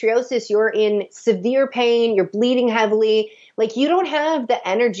endometriosis, you're in severe pain, you're bleeding heavily, like you don't have the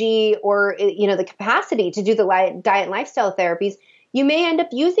energy or, you know, the capacity to do the diet and lifestyle therapies, you may end up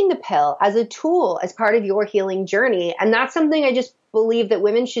using the pill as a tool as part of your healing journey. And that's something I just believe that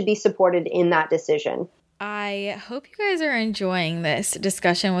women should be supported in that decision. I hope you guys are enjoying this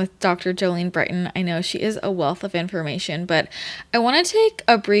discussion with Dr. Jolene Brighten. I know she is a wealth of information, but I want to take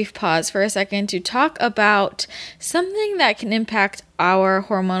a brief pause for a second to talk about something that can impact our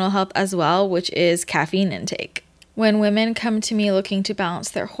hormonal health as well, which is caffeine intake. When women come to me looking to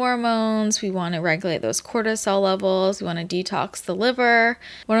balance their hormones, we want to regulate those cortisol levels, we want to detox the liver.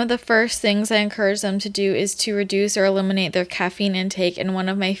 One of the first things I encourage them to do is to reduce or eliminate their caffeine intake. And one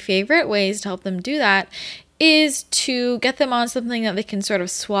of my favorite ways to help them do that is to get them on something that they can sort of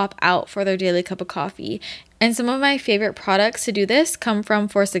swap out for their daily cup of coffee. And some of my favorite products to do this come from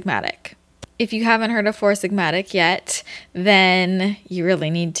Four Sigmatic. If you haven't heard of Four Sigmatic yet, then you really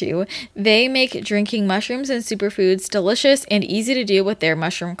need to. They make drinking mushrooms and superfoods delicious and easy to do with their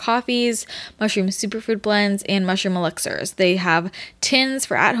mushroom coffees, mushroom superfood blends, and mushroom elixirs. They have tins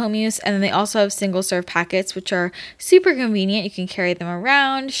for at-home use, and then they also have single-serve packets, which are super convenient. You can carry them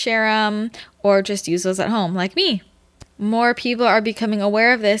around, share them, or just use those at home, like me. More people are becoming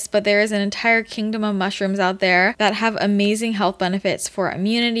aware of this, but there is an entire kingdom of mushrooms out there that have amazing health benefits for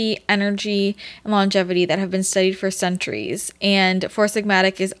immunity, energy, and longevity that have been studied for centuries. And Four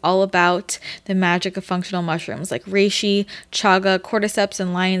Sigmatic is all about the magic of functional mushrooms like reishi, chaga, cordyceps,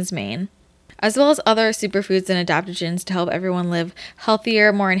 and lion's mane, as well as other superfoods and adaptogens to help everyone live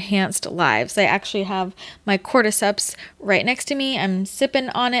healthier, more enhanced lives. I actually have my cordyceps right next to me. I'm sipping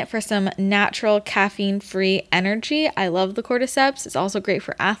on it for some natural caffeine-free energy. I love the cordyceps. It's also great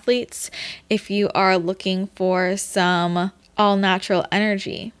for athletes if you are looking for some all-natural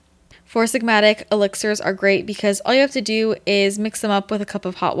energy. Four Sigmatic elixirs are great because all you have to do is mix them up with a cup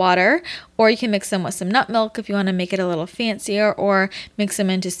of hot water, or you can mix them with some nut milk if you want to make it a little fancier, or mix them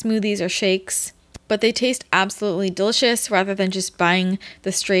into smoothies or shakes. But they taste absolutely delicious rather than just buying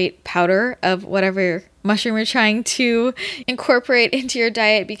the straight powder of whatever mushroom you're trying to incorporate into your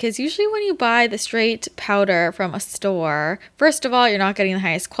diet, because usually when you buy the straight powder from a store, first of all, you're not getting the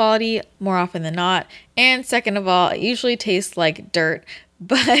highest quality more often than not, and second of all, it usually tastes like dirt.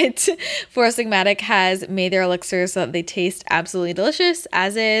 But Four Sigmatic has made their elixirs so that they taste absolutely delicious.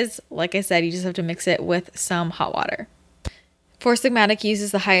 As is, like I said, you just have to mix it with some hot water. Four Sigmatic uses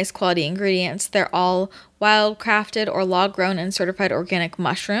the highest quality ingredients. They're all wild-crafted or log-grown and certified organic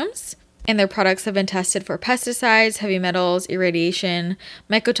mushrooms. And their products have been tested for pesticides, heavy metals, irradiation,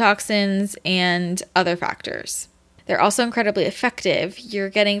 mycotoxins, and other factors. They're also incredibly effective. You're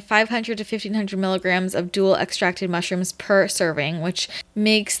getting 500 to 1500 milligrams of dual extracted mushrooms per serving, which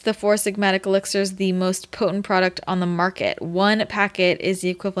makes the Four Sigmatic elixirs the most potent product on the market. One packet is the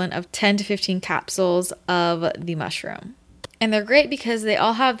equivalent of 10 to 15 capsules of the mushroom. And they're great because they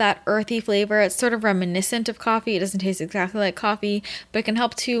all have that earthy flavor. It's sort of reminiscent of coffee. It doesn't taste exactly like coffee, but it can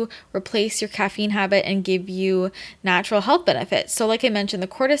help to replace your caffeine habit and give you natural health benefits. So like I mentioned, the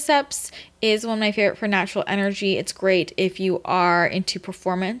cordyceps is one of my favorite for natural energy. It's great if you are into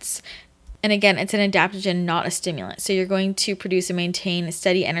performance. And again, it's an adaptogen, not a stimulant. So you're going to produce and maintain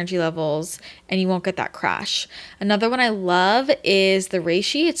steady energy levels and you won't get that crash. Another one I love is the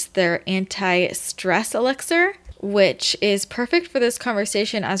reishi. It's their anti-stress elixir, which is perfect for this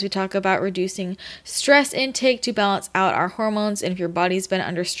conversation as we talk about reducing stress intake to balance out our hormones. And if your body's been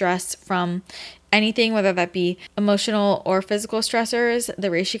under stress from anything, whether that be emotional or physical stressors, the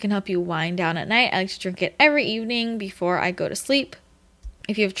reishi can help you wind down at night. I like to drink it every evening before I go to sleep.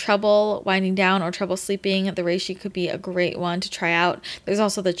 If you have trouble winding down or trouble sleeping, the reishi could be a great one to try out. There's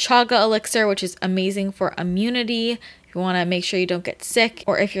also the chaga elixir, which is amazing for immunity. If you want to make sure you don't get sick,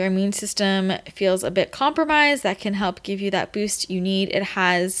 or if your immune system feels a bit compromised, that can help give you that boost you need. It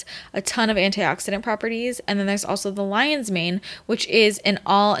has a ton of antioxidant properties. And then there's also the lion's mane, which is an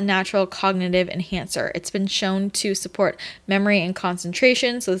all-natural cognitive enhancer. It's been shown to support memory and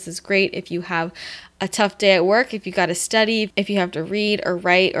concentration. So this is great if you have a tough day at work, if you got to study, if you have to read or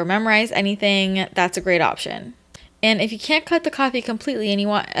write or memorize anything, that's a great option. And if you can't cut the coffee completely and you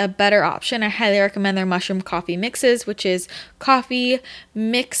want a better option, I highly recommend their mushroom coffee mixes, which is coffee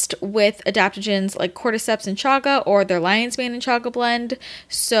mixed with adaptogens like cordyceps and chaga, or their lion's mane and chaga blend.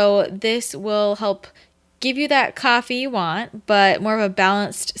 So this will help give you that coffee you want, but more of a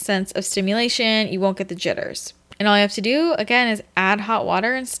balanced sense of stimulation. You won't get the jitters. And all you have to do, again, is add hot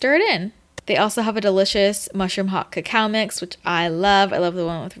water and stir it in. They also have a delicious mushroom hot cacao mix, which I love. I love the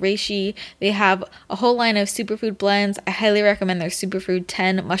one with reishi. They have a whole line of superfood blends. I highly recommend their Superfood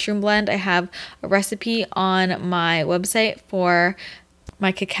 10 mushroom blend. I have a recipe on my website for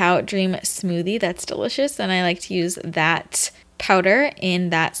my cacao dream smoothie that's delicious, and I like to use that powder in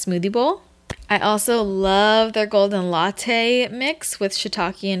that smoothie bowl. I also love their golden latte mix with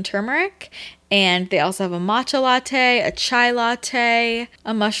shiitake and turmeric. And they also have a matcha latte, a chai latte,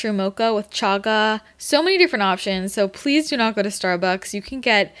 a mushroom mocha with chaga. So many different options. So please do not go to Starbucks. You can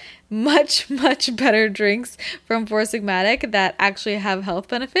get much, much better drinks from Four Sigmatic that actually have health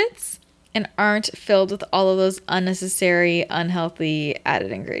benefits and aren't filled with all of those unnecessary, unhealthy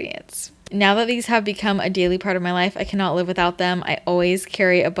added ingredients. Now that these have become a daily part of my life, I cannot live without them. I always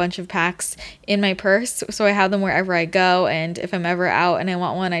carry a bunch of packs in my purse, so I have them wherever I go, and if I'm ever out and I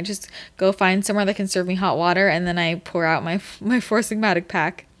want one, I just go find somewhere that can serve me hot water, and then I pour out my Four Sigmatic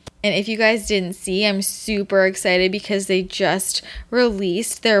pack. And if you guys didn't see, I'm super excited because they just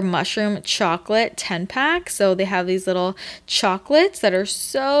released their mushroom chocolate 10-pack. So they have these little chocolates that are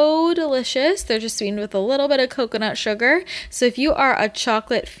so delicious. They're just sweetened with a little bit of coconut sugar. So if you are a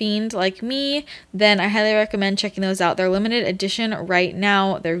chocolate fiend like me, then I highly recommend checking those out. They're limited edition right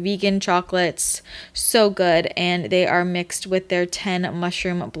now. They're vegan chocolates. So good. And they are mixed with their 10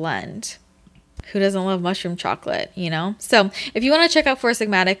 mushroom blend. Who doesn't love mushroom chocolate, you know? So if you want to check out Four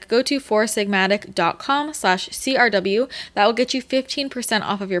Sigmatic, go to foursigmatic.com/CRW. That will get you 15%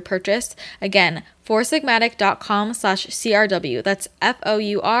 off of your purchase. Again, foursigmatic.com/CRW. That's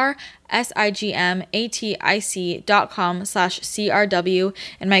foursigmatic.com/CRW.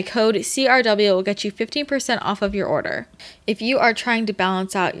 And my code CRW will get you 15% off of your order. If you are trying to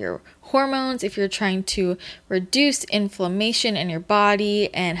balance out your hormones, if you're trying to reduce inflammation in your body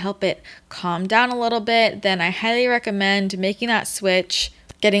and help it calm down a little bit, then I highly recommend making that switch,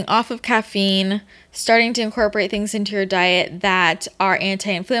 getting off of caffeine, starting to incorporate things into your diet that are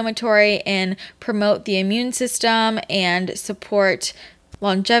anti-inflammatory and promote the immune system and support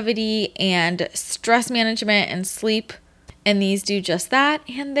longevity and stress management and sleep. And these do just that,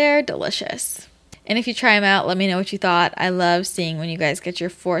 and they're delicious. And if you try them out, let me know what you thought. I love seeing when you guys get your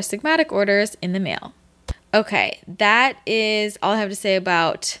Four Sigmatic orders in the mail. Okay, that is all I have to say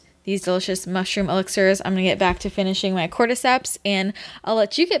about these delicious mushroom elixirs. I'm going to get back to finishing my cordyceps, and I'll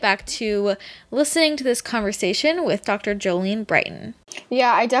let you get back to listening to this conversation with Dr. Jolene Brighton.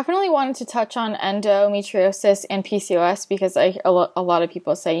 Yeah, I definitely wanted to touch on endometriosis and PCOS because a lot of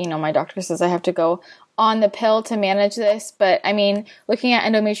people say, my doctor says I have to go on the pill to manage this. But I mean, looking at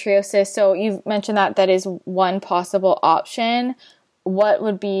endometriosis, so you've mentioned that is one possible option. What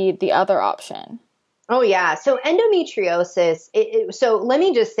would be the other option? Oh, yeah. So endometriosis, so let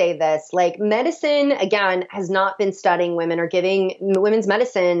me just say this, like medicine, again, has not been studying women or giving women's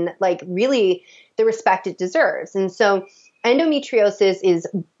medicine, like really the respect it deserves. And so endometriosis is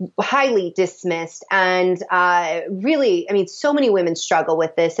highly dismissed and really, I mean, so many women struggle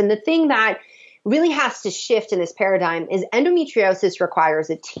with this. And the thing that really has to shift in this paradigm is endometriosis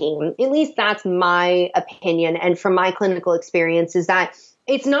requires a team. At least that's my opinion. And from my clinical experience is that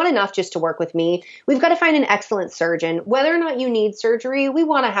it's not enough just to work with me. We've got to find an excellent surgeon. Whether or not you need surgery, we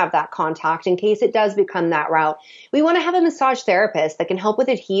want to have that contact in case it does become that route. We want to have a massage therapist that can help with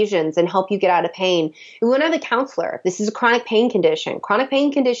adhesions and help you get out of pain. We want to have a counselor. This is a chronic pain condition. Chronic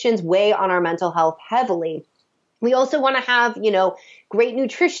pain conditions weigh on our mental health heavily. We also want to have, great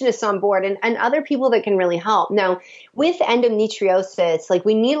nutritionists on board and other people that can really help. Now, with endometriosis, like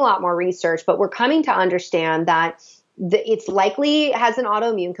we need a lot more research, but we're coming to understand that it's likely has an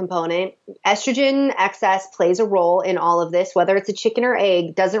autoimmune component. Estrogen excess plays a role in all of this, whether it's a chicken or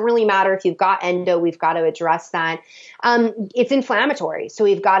egg, doesn't really matter. If you've got endo, we've got to address that. It's inflammatory. So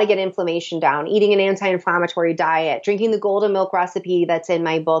we've got to get inflammation down, eating an anti-inflammatory diet, drinking the golden milk recipe that's in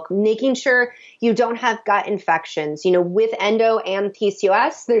my book, making sure you don't have gut infections. With endo and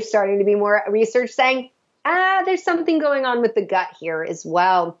PCOS, there's starting to be more research saying, there's something going on with the gut here as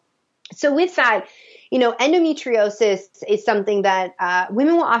well. So with that, endometriosis is something that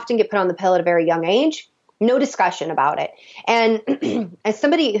women will often get put on the pill at a very young age. No discussion about it. And as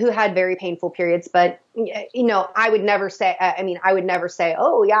somebody who had very painful periods, but, I would never say,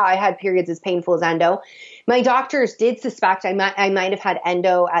 oh, yeah, I had periods as painful as endo. My doctors did suspect I might have had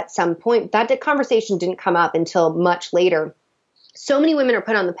endo at some point. That conversation didn't come up until much later. So many women are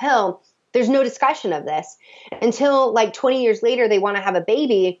put on the pill. There's no discussion of this until like 20 years later, they want to have a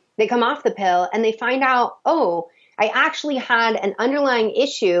baby. They come off the pill and they find out, oh, I actually had an underlying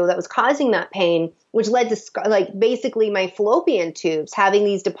issue that was causing that pain, which led to basically my fallopian tubes having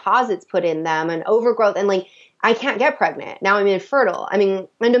these deposits put in them and overgrowth. And I can't get pregnant. Now I'm infertile. I mean,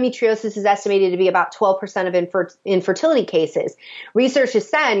 endometriosis is estimated to be about 12% of infertility cases. Research has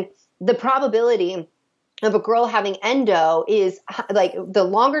said the probability of a girl having endo is the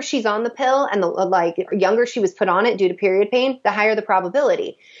longer she's on the pill and the younger she was put on it due to period pain, the higher the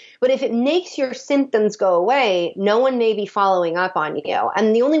probability. But if it makes your symptoms go away, no one may be following up on you.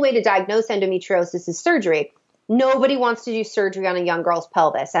 And the only way to diagnose endometriosis is surgery. Nobody wants to do surgery on a young girl's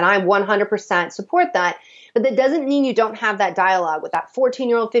pelvis. And I 100% support that. But that doesn't mean you don't have that dialogue with that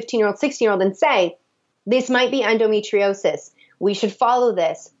 14-year-old, 15-year-old, 16-year-old and say, this might be endometriosis. We should follow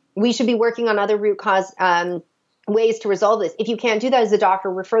this. We should be working on other root cause ways to resolve this. If you can't do that as a doctor,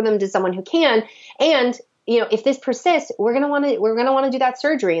 refer them to someone who can. And, if this persists, we're going to want to do that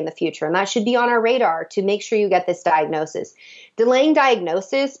surgery in the future. And that should be on our radar to make sure you get this diagnosis. Delaying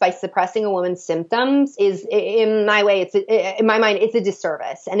diagnosis by suppressing a woman's symptoms is, in my mind, it's a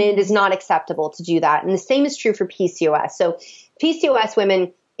disservice, and it is not acceptable to do that. And the same is true for PCOS. So PCOS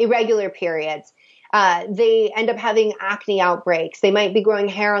women, irregular periods, they end up having acne outbreaks. They might be growing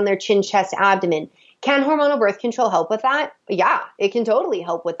hair on their chin, chest, abdomen. Can hormonal birth control help with that? Yeah, it can totally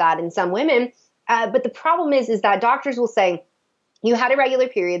help with that in some women. But the problem is that doctors will say, you had irregular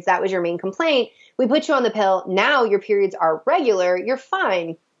periods. That was your main complaint. We put you on the pill. Now your periods are regular. You're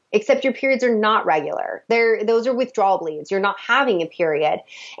fine, except your periods are not regular. Those are withdrawal bleeds. You're not having a period.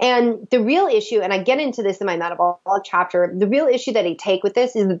 And the real issue, and I get into this in my metabolic chapter, the real issue that I take with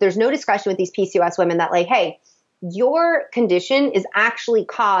this is that there's no discussion with these PCOS women that like, hey, your condition is actually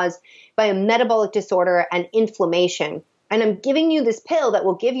caused by a metabolic disorder and inflammation. And I'm giving you this pill that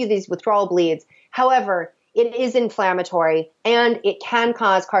will give you these withdrawal bleeds. Hhowever, it is inflammatory and it can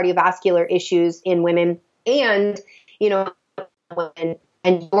cause cardiovascular issues in women and, women,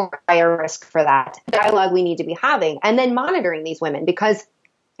 and you're at higher risk for that. Dialogue we need to be having, and then monitoring these women, because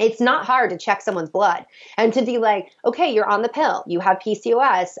it's not hard to check someone's blood and to be like, okay, you're on the pill, you have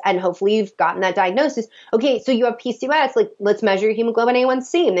PCOS, and hopefully you've gotten that diagnosis. Okay, so you have PCOS, like let's measure your hemoglobin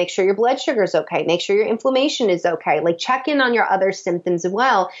A1C, make sure your blood sugar is okay, make sure your inflammation is okay, like check in on your other symptoms as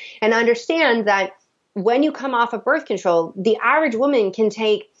well, and understand that when you come off of birth control, the average woman can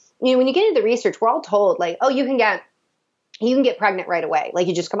take, when you get into the research, we're all told like, oh, you can get pregnant right away. Like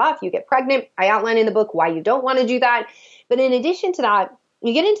you just come off, you get pregnant. I outline in the book why you don't want to do that. But in addition to that,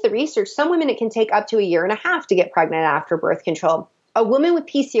 you get into the research, some women, it can take up to 1.5 years to get pregnant after birth control. A woman with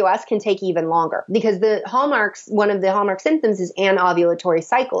PCOS can take even longer because one of the hallmark symptoms is anovulatory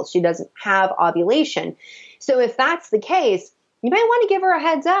cycles. She doesn't have ovulation. So if that's the case, you might want to give her a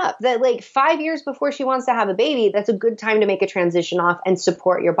heads up that like 5 years before she wants to have a baby, that's a good time to make a transition off and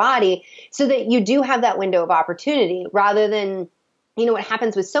support your body so that you do have that window of opportunity, rather than, what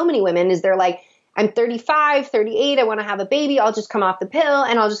happens with so many women is they're like, I'm 35, 38, I want to have a baby, I'll just come off the pill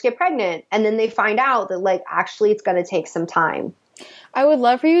and I'll just get pregnant. And then they find out that like, actually it's going to take some time. I would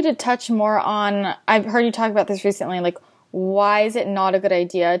love for you to touch more on, I've heard you talk about this recently, like why is it not a good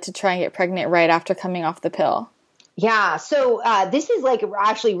idea to try and get pregnant right after coming off the pill? Yeah. So this is like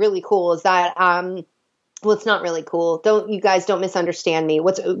actually really cool is that, well, it's not really cool. You guys don't misunderstand me.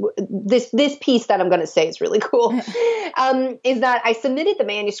 What's this piece that I'm going to say is really cool, is that I submitted the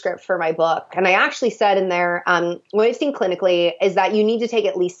manuscript for my book. And I actually said in there, what I've seen clinically is that you need to take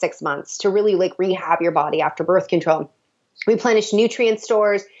at least 6 months to really like rehab your body after birth control, replenish nutrient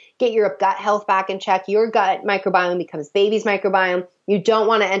stores, get your gut health back in check. Your gut microbiome becomes baby's microbiome. You don't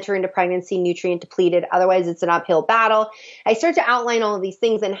want to enter into pregnancy nutrient depleted. Otherwise, it's an uphill battle. I start to outline all of these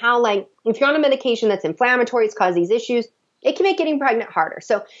things and how, like, if you're on a medication that's inflammatory, it's caused these issues, it can make getting pregnant harder.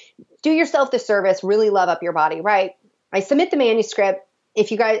 So do yourself the service, really love up your body, right? I submit the manuscript.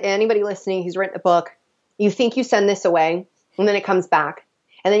 If you guys, anybody listening who's written a book, you think you send this away and then it comes back.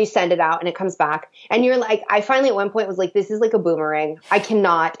 And then you send it out and it comes back. And you're like, I finally at one point was like, this is like a boomerang. I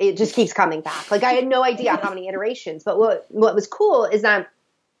cannot, it just keeps coming back. Like I had no idea how many iterations. But what was cool is that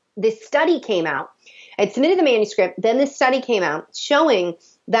this study came out. I'd submitted the manuscript. Then this study came out showing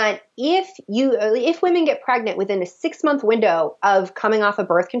that if women get pregnant within a 6-month window of coming off of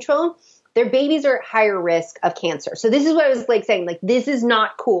birth control, their babies are at higher risk of cancer. So this is what I was like saying, like, this is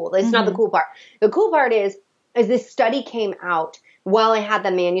not cool. This is not the cool part. The cool part is this study came out while I had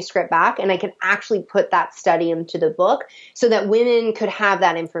the manuscript back, and I could actually put that study into the book so that women could have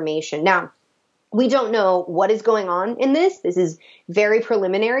that information. Now, we don't know what is going on in this. This is very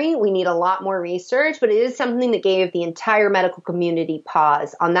preliminary. We need a lot more research, but it is something that gave the entire medical community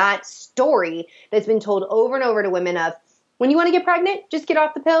pause on that story that's been told over and over to women of, when you want to get pregnant, just get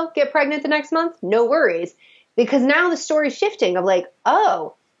off the pill, get pregnant the next month, no worries. Because now the story's shifting of like,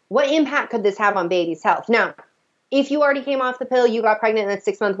 oh, what impact could this have on baby's health? Now, if you already came off the pill, you got pregnant in that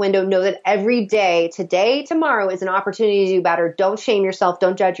 6-month window, know that every day, today, tomorrow is an opportunity to do better. Don't shame yourself.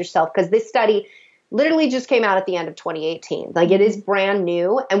 Don't judge yourself, because this study literally just came out at the end of 2018. Like, it is brand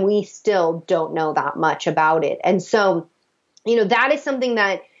new and we still don't know that much about it. And so, that is something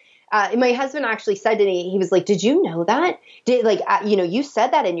that my husband actually said to me. He was like, did you know that? You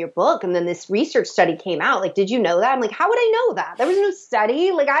said that in your book, and then this research study came out. Like, did you know that? I'm like, how would I know that? There was no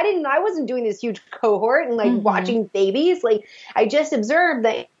study. Like, I wasn't doing this huge cohort and like watching babies. Like, I just observed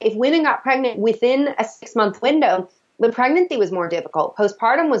that if women got pregnant within a 6-month window, the pregnancy was more difficult.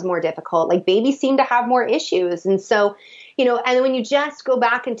 Postpartum was more difficult. Like, babies seemed to have more issues. And so, and when you just go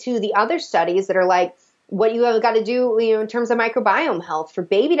back into the other studies that are like, what you have got to do, in terms of microbiome health for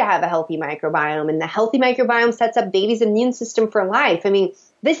baby to have a healthy microbiome, and the healthy microbiome sets up baby's immune system for life. I mean,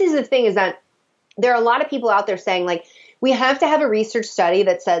 this is the thing, is that there are a lot of people out there saying, like, we have to have a research study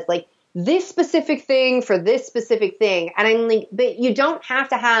that says, like, this specific thing for this specific thing. And I'm like, but you don't have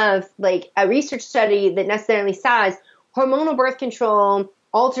to have, like, a research study that necessarily says hormonal birth control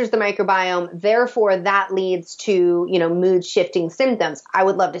alters the microbiome, therefore that leads to, mood shifting symptoms. I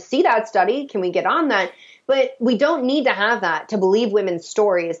would love to see that study. Can we get on that? But we don't need to have that to believe women's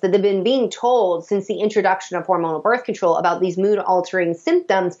stories that they've been being told since the introduction of hormonal birth control about these mood altering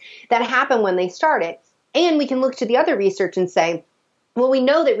symptoms that happen when they start it. And we can look to the other research and say, well, we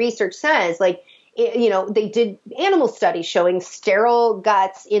know that research says, like, they did animal studies showing sterile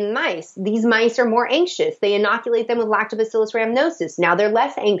guts in mice. These mice are more anxious. They inoculate them with Lactobacillus rhamnosus. Now they're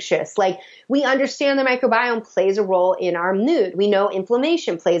less anxious. Like, we understand the microbiome plays a role in our mood. We know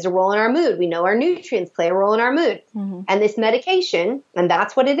inflammation plays a role in our mood. We know our nutrients play a role in our mood. Mm-hmm. And this medication, and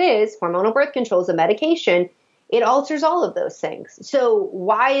that's what it is, hormonal birth control is a medication, it alters all of those things. So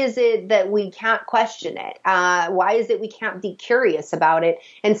why is it that we can't question it? Why is it we can't be curious about it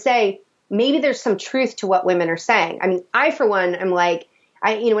and say, maybe there's some truth to what women are saying? I mean, I, for one, am like,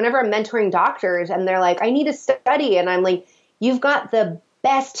 whenever I'm mentoring doctors and they're like, I need a study. And I'm like, you've got the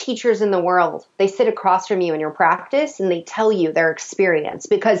best teachers in the world. They sit across from you in your practice and they tell you their experience,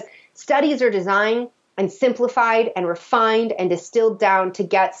 because studies are designed and simplified and refined and distilled down to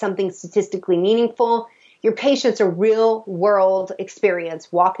get something statistically meaningful. Your patients are real world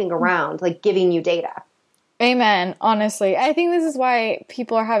experience walking around, like, giving you data. Amen. Honestly, I think this is why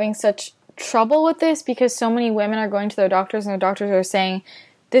people are having such trouble with this, because so many women are going to their doctors and their doctors are saying,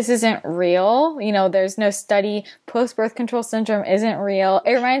 this isn't real. There's no study. Post-birth control syndrome isn't real.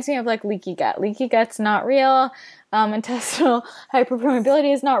 It reminds me of, like, leaky gut. Leaky gut's not real. Intestinal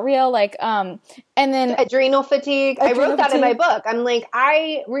hyperpermeability is not real. And then adrenal fatigue. I wrote that in my book. I'm like,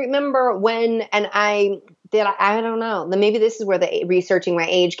 I remember when, and I don't know, maybe this is where the researching my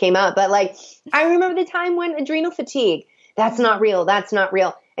age came up, but, like, I remember the time when adrenal fatigue, that's not real. That's not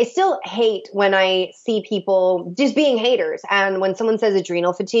real. I still hate when I see people just being haters. And when someone says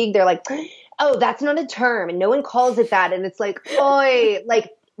adrenal fatigue, they're like, oh, that's not a term. And no one calls it that. And it's like, oi,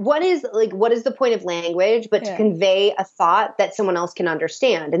 what is the point of language but to convey a thought that someone else can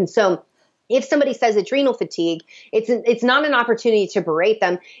understand? And so if somebody says adrenal fatigue, it's not an opportunity to berate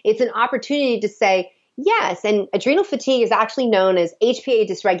them. It's an opportunity to say, yes, and adrenal fatigue is actually known as HPA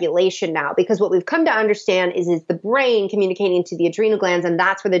dysregulation now, because what we've come to understand is the brain communicating to the adrenal glands, and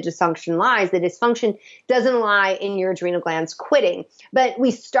that's where the dysfunction lies. The dysfunction doesn't lie in your adrenal glands quitting. But we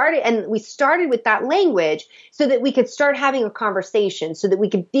started with that language so that we could start having a conversation, so that we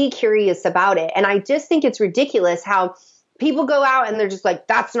could be curious about it. And I just think it's ridiculous how people go out and they're just like,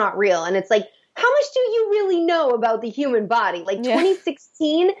 that's not real. And it's like, how much do you really know about the human body?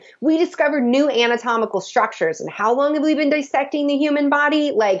 2016, we discovered new anatomical structures. And how long have we been dissecting the human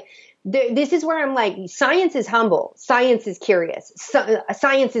body? This is where I'm like, science is humble. Science is curious.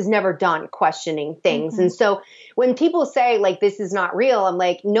 Science is never done questioning things. Mm-hmm. And so when people say, like, this is not real, I'm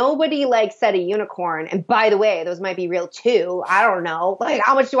like, nobody, said a unicorn. And by the way, those might be real too. I don't know.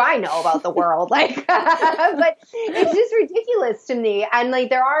 How much do I know about the world? But it's just ridiculous to me. And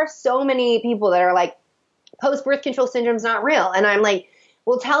there are so many people that are like, post-birth control syndrome's not real. And I'm like,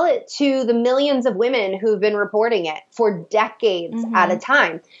 well, tell it to the millions of women who've been reporting it for decades at a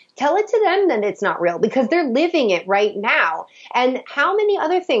time. Tell it to them that it's not real, because they're living it right now. And how many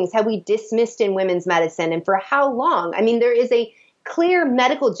other things have we dismissed in women's medicine, and for how long? I mean, there is a clear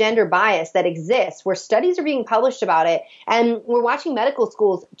medical gender bias that exists where studies are being published about it, and we're watching medical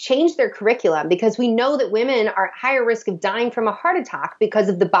schools change their curriculum because we know that women are at higher risk of dying from a heart attack because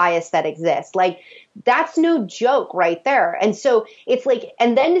of the bias that exists. That's no joke right there. And so it's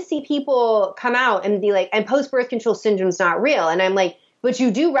and then to see people come out and be like, and post-birth control syndrome's not real. And I'm like, but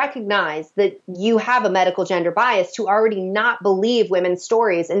you do recognize that you have a medical gender bias to already not believe women's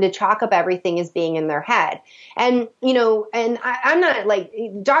stories and to chalk up everything as being in their head. And, and I'm not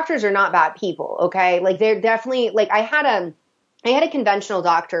doctors are not bad people. Okay. They're definitely I had a conventional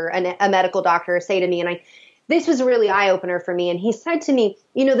doctor, a medical doctor say to me, and this was a really eye-opener for me. And he said to me,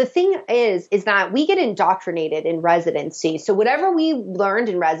 the thing is that we get indoctrinated in residency. So whatever we learned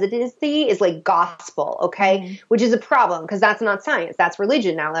in residency is gospel, okay? Mm-hmm. Which is a problem because that's not science. That's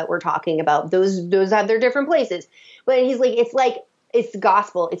religion now that we're talking about. Those have their different places. But he's it's the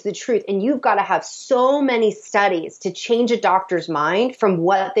gospel. It's the truth. And you've got to have so many studies to change a doctor's mind from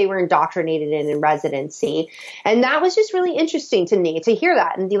what they were indoctrinated in residency. And that was just really interesting to me to hear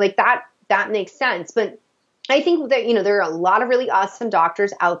that and be like, that makes sense. But I think that, there are a lot of really awesome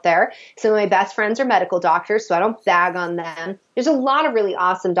doctors out there. Some of my best friends are medical doctors, so I don't bag on them. There's a lot of really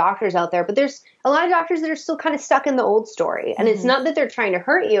awesome doctors out there, but there's a lot of doctors that are still kind of stuck in the old story. And it's not that they're trying to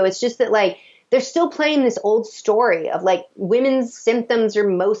hurt you. It's just that, like, they're still playing this old story of, like, women's symptoms are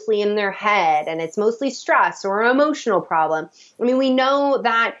mostly in their head and it's mostly stress or an emotional problem. I mean, we know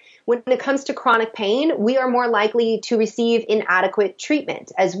that when it comes to chronic pain, we are more likely to receive inadequate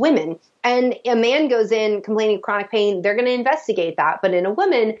treatment as women. And a man goes in complaining of chronic pain, they're going to investigate that. But in a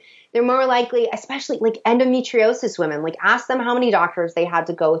woman, they're more likely, especially like endometriosis women, like ask them how many doctors they had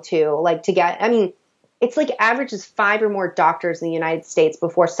to go to, like to get, I mean, it's like averages 5 or more doctors in the United States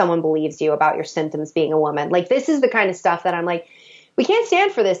before someone believes you about your symptoms being a woman. Like, this is the kind of stuff that I'm like, we can't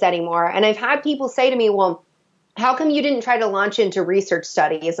stand for this anymore. And I've had people say to me, well, how come you didn't try to launch into research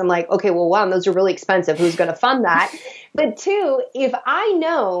studies? I'm like, okay, well, one, those are really expensive. Who's going to fund that? But two, if I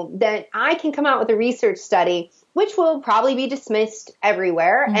know that I can come out with a research study, which will probably be dismissed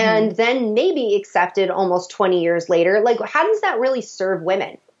everywhere and then maybe accepted almost 20 years later, like, how does that really serve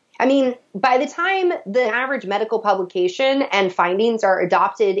women? I mean, by the time the average medical publication and findings are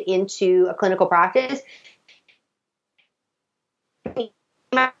adopted into a clinical practice,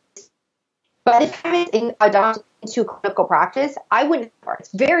 by the time it's adopted into clinical practice, I wouldn't.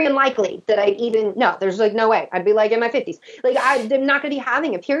 It's very unlikely that I'd even, no, there's like no way. I'd be like in my 50s. Like, I'm not going to be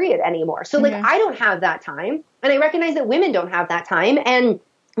having a period anymore. So like, I don't have that time. And I recognize that women don't have that time. And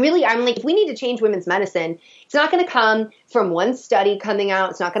really, I'm like, if we need to change women's medicine, it's not going to come from one study coming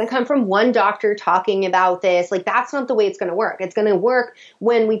out. It's not going to come from one doctor talking about this. Like, that's not the way it's going to work. It's going to work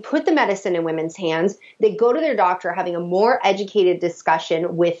when we put the medicine in women's hands. They go to their doctor, having a more educated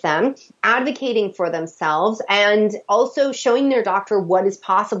discussion with them, advocating for themselves, and also showing their doctor what is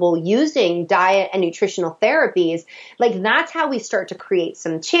possible using diet and nutritional therapies. Like, that's how we start to create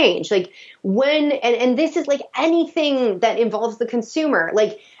some change. Like, when, and this is like anything that involves the consumer.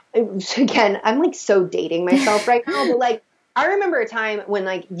 Like, again, I'm like so dating myself right now, but like, I remember a time when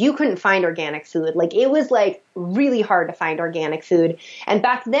like you couldn't find organic food. Like, it was like really hard to find organic food. And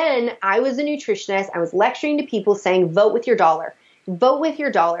back then I was a nutritionist. I was lecturing to people saying, vote with your dollar. Vote with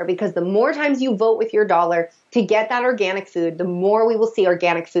your dollar, because the more times you vote with your dollar to get that organic food, the more we will see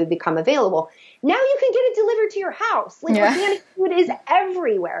organic food become available. Now you can get it delivered to your house. Like, organic food is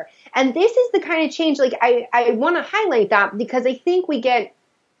everywhere. And this is the kind of change, like, I want to highlight that, because I think we get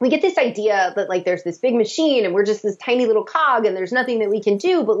this idea that like there's this big machine and we're just this tiny little cog and there's nothing that we can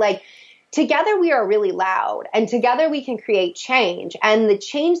do. But like, together we are really loud, and together we can create change. And the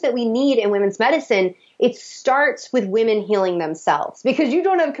change that we need in women's medicine, it starts with women healing themselves, because you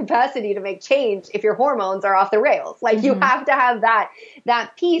don't have capacity to make change if your hormones are off the rails. Like, you have to have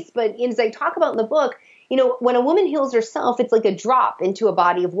that piece. But as I talk about in the book, when a woman heals herself, it's like a drop into a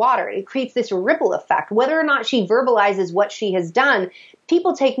body of water. It creates this ripple effect. Whether or not she verbalizes what she has done,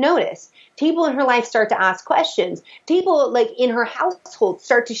 people take notice. People in her life start to ask questions. People like in her household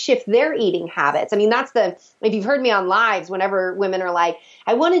start to shift their eating habits. I mean, if you've heard me on lives, whenever women are like,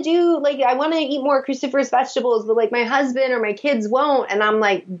 I want to eat more cruciferous vegetables, but like my husband or my kids won't. And I'm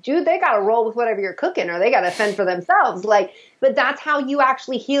like, dude, they got to roll with whatever you're cooking, or they got to fend for themselves. Like, but that's how you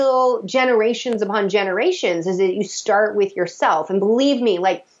actually heal generations upon generations, is that you start with yourself. And believe me,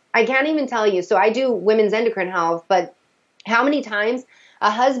 like, I can't even tell you. So I do women's endocrine health, but how many times a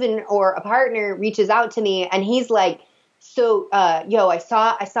husband or a partner reaches out to me and he's like, so, I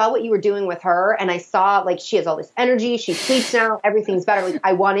saw what you were doing with her, and I saw like she has all this energy. She sleeps now. Everything's better. Like,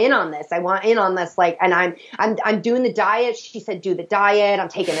 I want in on this. Like, and I'm doing the diet. She said, do the diet. I'm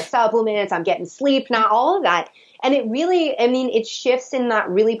taking the supplements. I'm getting sleep now. All of that, and it really, I mean, it shifts in that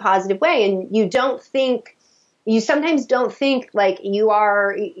really positive way. And you sometimes don't think like you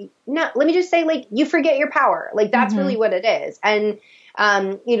are. No, let me just say, like, you forget your power. Like, that's really what it is. And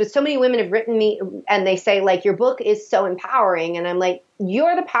so many women have written me and they say like, your book is so empowering. And I'm like,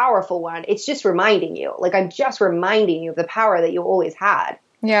 you're the powerful one. It's just reminding you, like, I'm just reminding you of the power that you always had.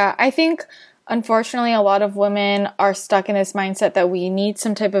 Yeah. I think unfortunately a lot of women are stuck in this mindset that we need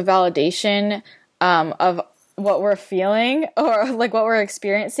some type of validation, of what we're feeling or like what we're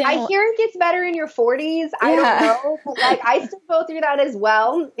experiencing. I hear it gets better in your 40s. I don't know. But like, I still go through that as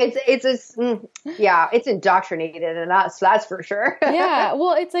well. It's indoctrinated in us. That's for sure. Yeah.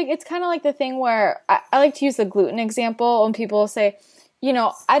 Well, it's kind of like the thing where I like to use the gluten example when people say,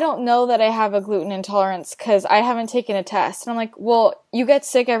 I don't know that I have a gluten intolerance because I haven't taken a test. And I'm like, well, you get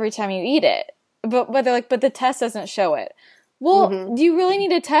sick every time you eat it. But they're like, but the test doesn't show it. Well, do you really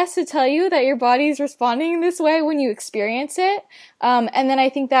need a test to tell you that your body's responding this way when you experience it? And then I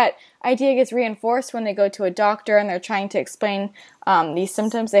think that idea gets reinforced when they go to a doctor and they're trying to explain these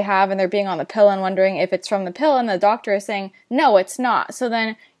symptoms they have, and they're being on the pill and wondering if it's from the pill, and the doctor is saying, no, it's not. So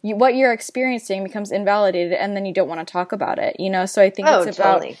then what you're experiencing becomes invalidated, and then you don't want to talk about it, you know? So I think it's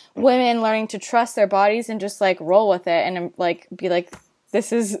about women learning to trust their bodies and just like roll with it and like be like,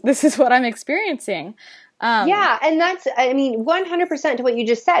 this is what I'm experiencing. Yeah, and that's, I mean, 100% to what you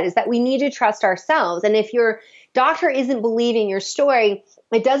just said is that we need to trust ourselves. And if your doctor isn't believing your story,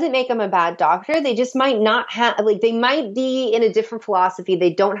 it doesn't make them a bad doctor. They just might not have, like, they might be in a different philosophy.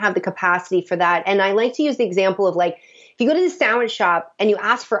 They don't have the capacity for that. And I like to use the example of, like, if you go to the sandwich shop and you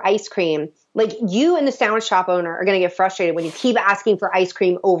ask for ice cream, like, you and the sandwich shop owner are going to get frustrated when you keep asking for ice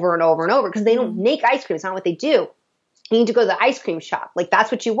cream over and over and over, because they don't make ice cream. It's not what they do. You need to go to the ice cream shop. Like,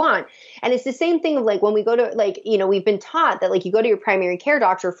 that's what you want. And it's the same thing of, like, when we go to, like, you know, we've been taught that, like, you go to your primary care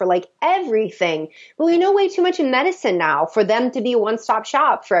doctor for, like, everything. But we know way too much in medicine now for them to be a one-stop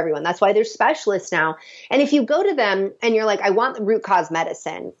shop for everyone. That's why there's specialists now. And if you go to them and you're like, I want the root cause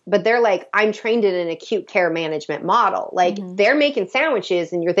medicine, but they're like, I'm trained in an acute care management model. Like, they're making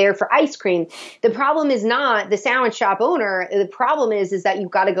sandwiches and you're there for ice cream. The problem is not the sandwich shop owner. The problem is that you've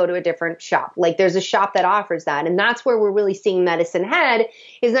got to go to a different shop. Like, there's a shop that offers that. And that's where we're really seeing medicine head,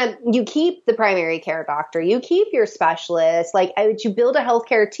 is that you keep the primary care doctor, you keep your specialist, like, you build a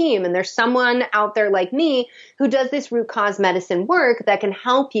healthcare team, and there's someone out there like me who does this root cause medicine work that can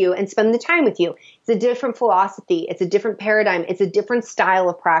help you and spend the time with you. It's a different philosophy. It's a different paradigm. It's a different style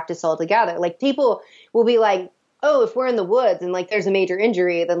of practice altogether. Like, people will be like, oh, if we're in the woods and, like, there's a major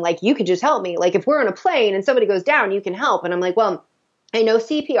injury, then, like, you could just help me. Like, if we're on a plane and somebody goes down, you can help. And I'm like, well, I know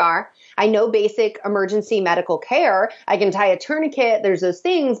CPR. I know basic emergency medical care. I can tie a tourniquet. There's those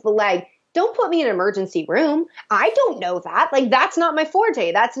things, but, like, don't put me in an emergency room. I don't know that. Like, that's not my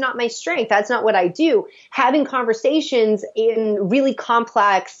forte. That's not my strength. That's not what I do. Having conversations in really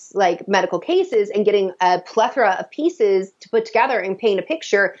complex, like, medical cases and getting a plethora of pieces to put together and paint a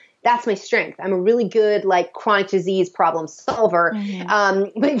picture, that's my strength. I'm a really good, like, chronic disease problem solver.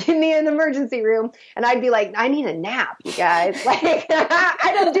 But give me an emergency room and I'd be like, I need a nap, you guys. Like,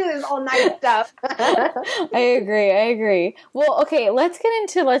 I don't do this all night stuff. I agree. Well, okay, let's get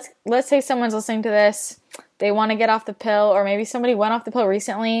into, let's say someone's listening to this. They want to get off the pill, or maybe somebody went off the pill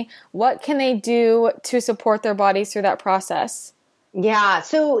recently. What can they do to support their bodies through that process? Yeah.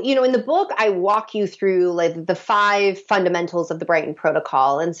 So, you know, in the book, I walk you through, like, the 5 fundamentals of the Brighton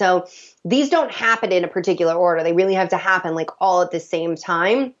Protocol. And so these don't happen in a particular order. They really have to happen, like, all at the same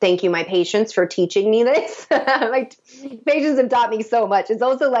time. Thank you, my patients, for teaching me this. My patients have taught me so much. It's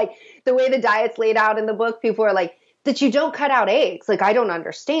also, like, the way the diet's laid out in the book. People are like, that you don't cut out eggs. Like, I don't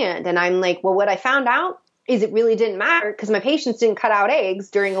understand. And I'm like, well, what I found out is it really didn't matter, because my patients didn't cut out eggs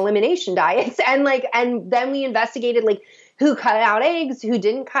during elimination diets. And then we investigated, like, who cut out eggs, who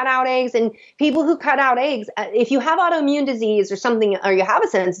didn't cut out eggs, and people who cut out eggs, if you have autoimmune disease or something, or you have a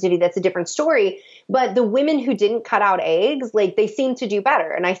sensitivity, that's a different story. But the women who didn't cut out eggs, like, they seem to do better.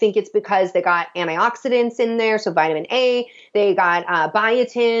 And I think it's because they got antioxidants in there. So vitamin A, they got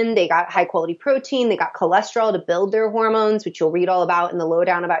biotin, they got high quality protein, they got cholesterol to build their hormones, which you'll read all about in the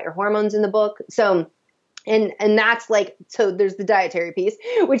lowdown about your hormones in the book. So And that's, like, so there's the dietary piece,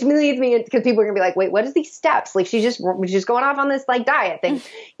 which leads me, because people are going to be like, wait, what is these steps? Like, she's just going off on this, like, diet thing.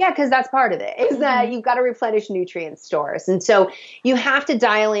 Yeah, because that's part of it, is that you've got to replenish nutrient stores. And so you have to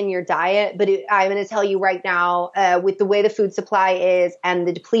dial in your diet. But I'm going to tell you right now, with the way the food supply is and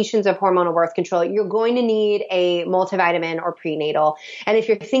the depletions of hormonal birth control, you're going to need a multivitamin or prenatal. And if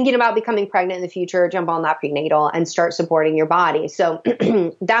you're thinking about becoming pregnant in the future, jump on that prenatal and start supporting your body. So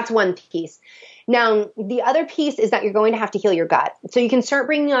that's one piece. Now, the other piece is that you're going to have to heal your gut. So you can start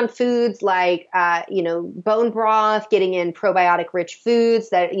bringing on foods like, bone broth, getting in probiotic-rich foods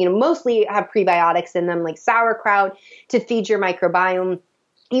that, mostly have prebiotics in them, like sauerkraut, to feed your microbiome.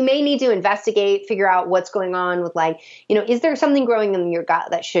 You may need to investigate, figure out what's going on with, like, is there something growing in your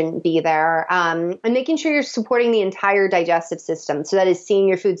gut that shouldn't be there? And making sure you're supporting the entire digestive system. So that is seeing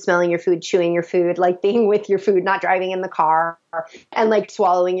your food, smelling your food, chewing your food, like being with your food, not driving in the car, and, like,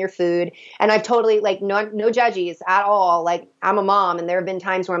 swallowing your food. And I've totally, like, no judges at all. Like, I'm a mom, and there have been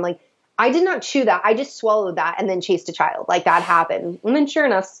times where I'm like, I did not chew that. I just swallowed that and then chased a child. Like, that happened. And then sure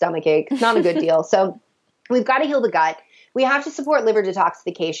enough, stomach ache. Not a good deal. So we've got to heal the gut. We have to support liver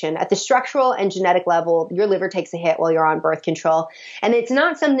detoxification. At the structural and genetic level, your liver takes a hit while you're on birth control. And it's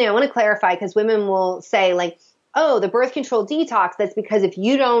not something I want to clarify, because women will say, like, oh, the birth control detox, that's because if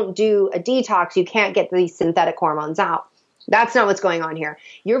you don't do a detox, you can't get these synthetic hormones out. That's not what's going on here.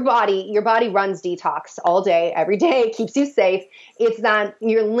 Your body runs detox all day, every day. It keeps you safe. It's that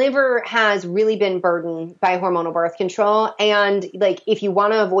your liver has really been burdened by hormonal birth control. And like, if you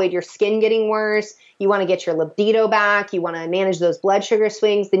want to avoid your skin getting worse, you want to get your libido back, you want to manage those blood sugar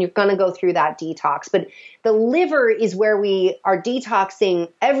swings, then you're going to go through that detox. But the liver is where we are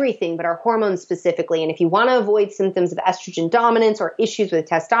detoxing everything, but our hormones specifically. And if you want to avoid symptoms of estrogen dominance or issues with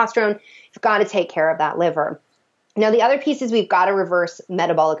testosterone, you've got to take care of that liver. Now, the other piece is we've got to reverse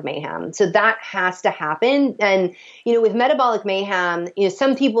metabolic mayhem. So that has to happen. And, with metabolic mayhem,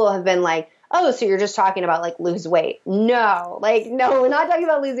 some people have been like, oh, so you're just talking about like lose weight. No, we're not talking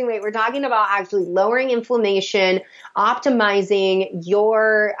about losing weight. We're talking about actually lowering inflammation, optimizing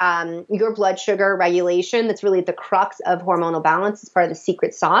your blood sugar regulation. That's really the crux of hormonal balance. It's part of the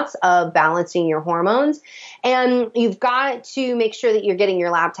secret sauce of balancing your hormones. And you've got to make sure that you're getting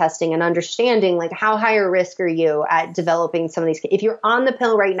your lab testing and understanding like how high a risk are you at developing some of these. If you're on the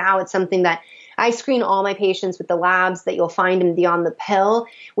pill right now, it's something that I screen all my patients with the labs that you'll find in Beyond the Pill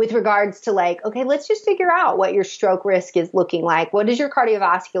with regards to like, okay, let's just figure out what your stroke risk is looking like. What is your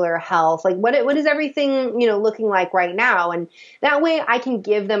cardiovascular health? Like what is everything, looking like right now? And that way I can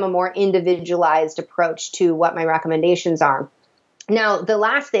give them a more individualized approach to what my recommendations are. Now, the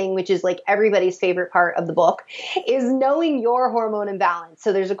last thing, which is like everybody's favorite part of the book, is knowing your hormone imbalance.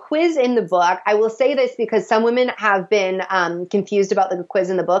 So there's a quiz in the book. I will say this because some women have been confused about the quiz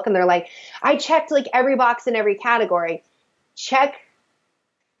in the book, and they're like, I checked like every box in every category. Check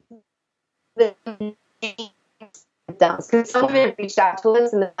the symptoms. Because some women reached out to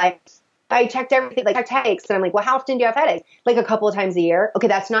us and they're like, I checked everything, like I checked headaches. And I'm like, well, how often do you have headaches? Like a couple of times a year. Okay,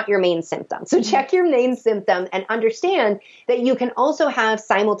 that's not your main symptom. So check your main symptom and understand that you can also have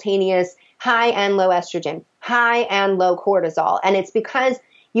simultaneous high and low estrogen, high and low cortisol. And it's because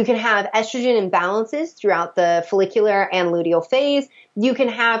you can have estrogen imbalances throughout the follicular and luteal phase. You can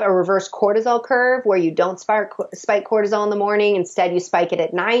have a reverse cortisol curve where you don't spike cortisol in the morning. Instead, you spike it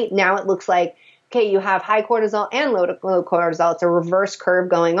at night. Now it looks like, okay, you have high cortisol and low cortisol. It's a reverse curve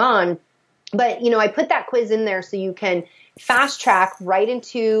going on. But, I put that quiz in there so you can fast track right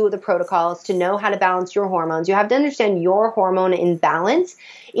into the protocols to know how to balance your hormones. You have to understand your hormone imbalance.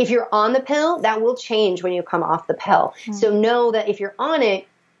 If you're on the pill, that will change when you come off the pill. Mm-hmm. So know that if you're on it,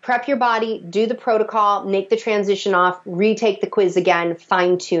 prep your body, do the protocol, make the transition off, retake the quiz again,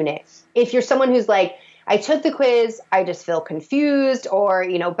 fine tune it. If you're someone who's like, I took the quiz, I just feel confused or,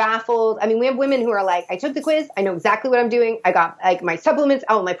 baffled. I mean, we have women who are like, I took the quiz, I know exactly what I'm doing. I got like my supplements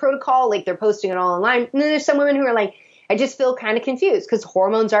out, my protocol, like they're posting it all online. And then there's some women who are like, I just feel kind of confused because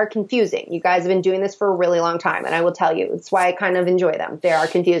hormones are confusing. You guys have been doing this for a really long time. And I will tell you, it's why I kind of enjoy them. They are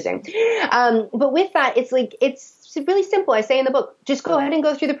confusing. But with that, it's really simple. I say in the book, just go ahead and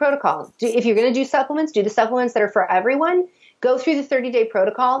go through the protocol. If you're going to do supplements, do the supplements that are for everyone. Go through the 30-day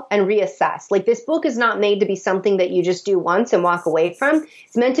protocol and reassess. Like this book is not made to be something that you just do once and walk away from.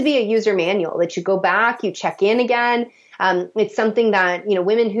 It's meant to be a user manual that you go back, you check in again. It's something that,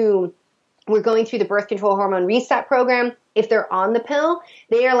 women who were going through the birth control hormone reset program, if they're on the pill,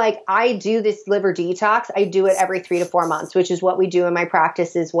 they are like, I do this liver detox. I do it every 3 to 4 months, which is what we do in my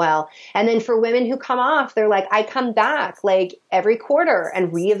practice as well. And then for women who come off, they're like, I come back like every quarter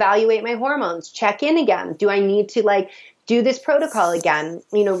and reevaluate my hormones, check in again. Do I need to do this protocol again?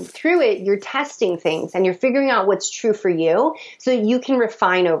 Through it, you're testing things and you're figuring out what's true for you so you can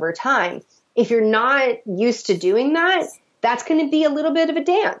refine over time. If you're not used to doing that, that's going to be a little bit of a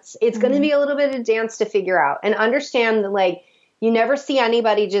dance. It's going to be a little bit of a dance to figure out and understand that you never see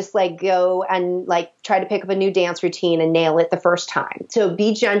anybody just go and try to pick up a new dance routine and nail it the first time. So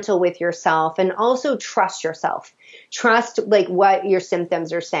be gentle with yourself and also trust yourself. Trust what your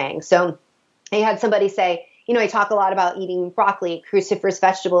symptoms are saying. So I had somebody say, I talk a lot about eating broccoli, cruciferous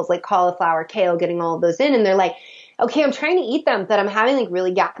vegetables like cauliflower, kale, getting all of those in. And they're like, okay, I'm trying to eat them, but I'm having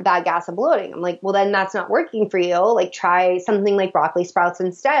really bad gas and bloating. I'm like, well, then that's not working for you. Try something like broccoli sprouts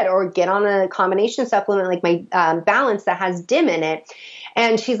instead, or get on a combination supplement like my Balance that has DIM in it.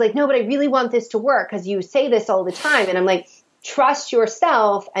 And she's like, no, but I really want this to work because you say this all the time. And I'm like, trust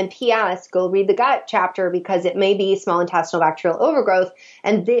yourself, and P.S., go read the gut chapter because it may be small intestinal bacterial overgrowth.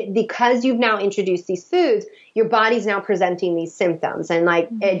 And because you've now introduced these foods, your body's now presenting these symptoms. And I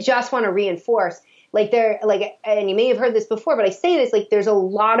just want to reinforce, and you may have heard this before, but I say this, there's a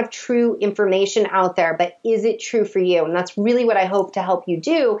lot of true information out there, but is it true for you? And that's really what I hope to help you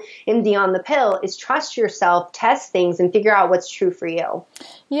do in Beyond the Pill is trust yourself, test things, and figure out what's true for you.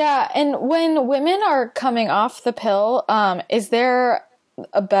 Yeah. And when women are coming off the pill, is there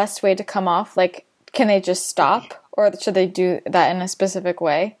a best way to come off? Can they just stop, or should they do that in a specific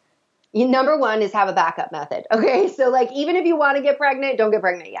way? number one is have a backup method. Okay. So like, even if you want to get pregnant, don't get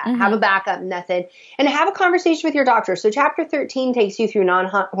pregnant yet. Have a backup method and have a conversation with your doctor. So chapter 13 takes you through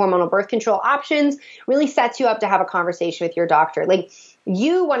non-hormonal birth control options, really sets you up to have a conversation with your doctor. Like,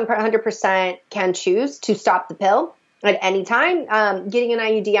 you 100% can choose to stop the pill at any time. Getting an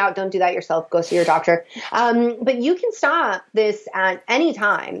IUD out, don't do that yourself. Go see your doctor. But you can stop this at any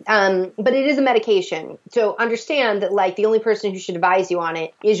time. But it is a medication. So understand that like the only person who should advise you on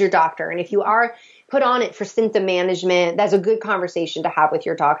it is your doctor. And if you are put on it for symptom management, that's a good conversation to have with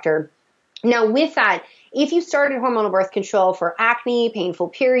your doctor. Now with that, if you started hormonal birth control for acne, painful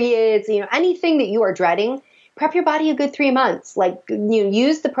periods, anything that you are dreading, prep your body a good 3 months. Like,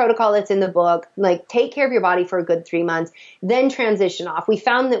 use the protocol that's in the book, like take care of your body for a good 3 months, then transition off. We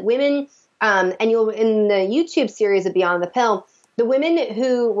found that women, and you'll, in the YouTube series of Beyond the Pill, the women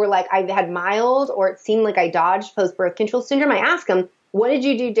who were like, I had mild, or it seemed like I dodged post-birth control syndrome, I asked them, what did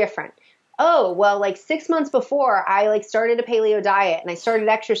you do different? Oh, well, like 6 months before I like started a paleo diet and I started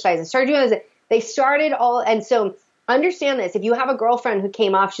exercising, started doing this. They started all, and so understand this. If you have a girlfriend who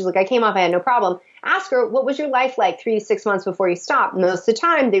came off, she's like, I came off, I had no problem. Ask her, what was your life like 3 to 6 months before you stopped? Most of the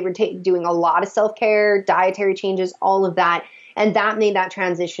time, they were doing a lot of self-care, dietary changes, all of that. And that made that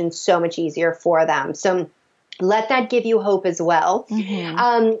transition so much easier for them. So let that give you hope as well.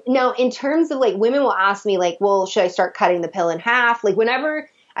 Now, in terms of like, women will ask me like, well, should I start cutting the pill in half? Like whenever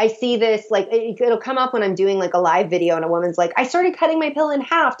I see this, like it'll come up when I'm doing like a live video and a woman's like, I started cutting my pill in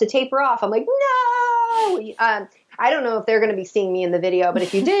half to taper off. I'm like, no. I don't know if they're going to be seeing me in the video, but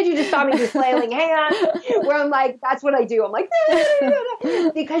if you did, you just saw me do flailing hands where I'm like, that's what I do. I'm like,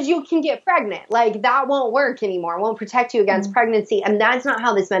 because you can get pregnant. Like that won't work anymore. It won't protect you against pregnancy. And that's not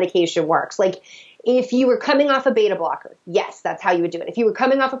how this medication works. Like if you were coming off a beta blocker, yes, that's how you would do it. If you were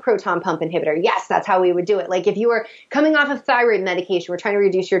coming off a proton pump inhibitor, yes, that's how we would do it. Like if you were coming off of thyroid medication, we're trying to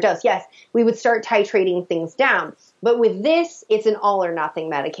reduce your dose. Yes, we would start titrating things down. But with this, it's an all or nothing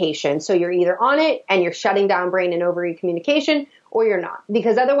medication. So you're either on it and you're shutting down brain and ovary communication, or you're not,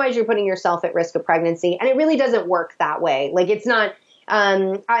 because otherwise you're putting yourself at risk of pregnancy. And it really doesn't work that way. Like it's not,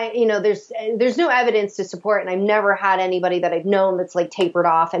 there's no evidence to support, and I've never had anybody that I've known that's like tapered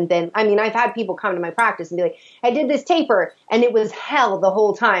off. And then, I've had people come to my practice and be like, I did this taper and it was hell the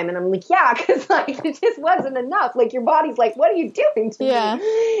whole time. And I'm like, yeah, cause like it just wasn't enough. Like your body's like, what are you doing to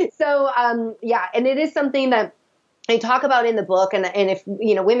me? So, and it is something that I talk about in the book, and if,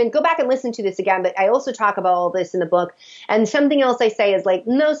 women go back and listen to this again, but I also talk about all this in the book. And something else I say is like,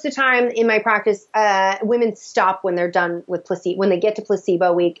 most of the time in my practice, women stop when they're done with placebo. When they get to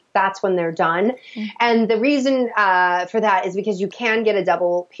placebo week, that's when they're done. And the reason for that is because you can get a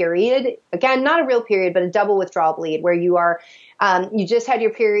double period. Again, not a real period, but a double withdrawal bleed where you are, you just had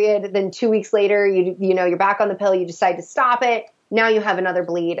your period, then 2 weeks later, you're back on the pill, you decide to stop it. Now you have another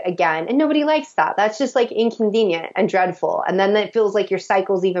bleed again, and nobody likes that. That's just like inconvenient and dreadful. And then it feels like your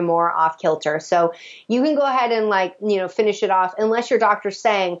cycle's even more off kilter. So you can go ahead and like, finish it off unless your doctor's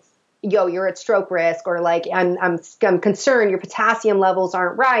saying, yo, you're at stroke risk, or like, I'm concerned your potassium levels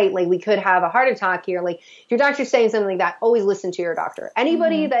aren't right. Like we could have a heart attack here. Like if your doctor's saying something like that, always listen to your doctor.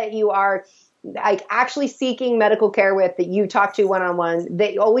 Anybody that you are like actually seeking medical care with, that you talk to one-on-one,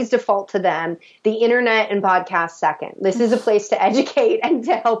 they always default to them. The internet and podcast second. This is a place to educate and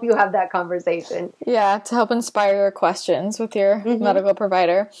to help you have that conversation. Yeah, to help inspire your questions with your medical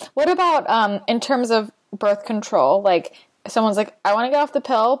provider. What about in terms of birth control? Like someone's like, I want to get off the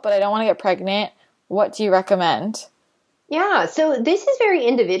pill, but I don't want to get pregnant. What do you recommend? Yeah, so this is very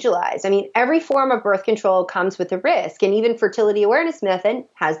individualized. Every form of birth control comes with a risk, and even fertility awareness method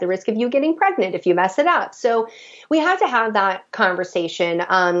has the risk of you getting pregnant if you mess it up. So we have to have that conversation,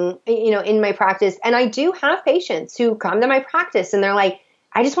 in my practice. And I do have patients who come to my practice and they're like,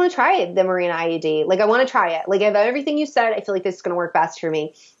 I just want to try it, the Mirena IUD. Like, I want to try it. Like, of everything you said, I feel like this is going to work best for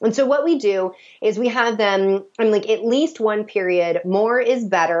me. And so what we do is we have them, at least one period. More is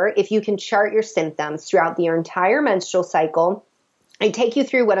better if you can chart your symptoms throughout your entire menstrual cycle. I take you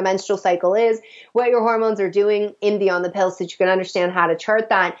through what a menstrual cycle is, what your hormones are doing in Beyond the Pill, so that you can understand how to chart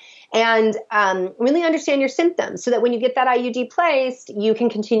that and really understand your symptoms, so that when you get that IUD placed, you can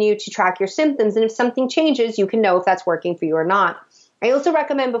continue to track your symptoms. And if something changes, you can know if that's working for you or not. I also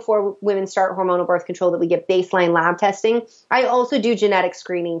recommend before women start hormonal birth control that we get baseline lab testing. I also do genetic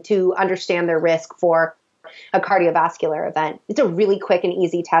screening to understand their risk for a cardiovascular event. It's a really quick and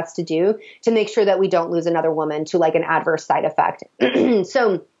easy test to do to make sure that we don't lose another woman to like an adverse side effect.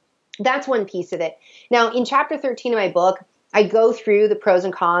 So that's one piece of it. Now, in chapter 13 of my book, I go through the pros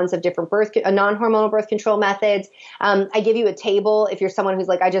and cons of different non-hormonal birth control methods. I give you a table if you're someone who's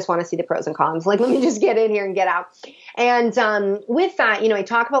like, I just want to see the pros and cons. Like, let me just get in here and get out. And with that, I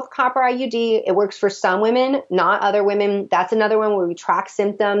talk about the copper IUD. It works for some women, not other women. That's another one where we track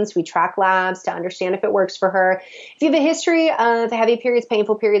symptoms, we track labs to understand if it works for her. If you have a history of heavy periods,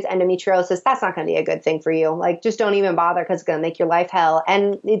 painful periods, endometriosis, that's not going to be a good thing for you. Like, just don't even bother because it's going to make your life hell.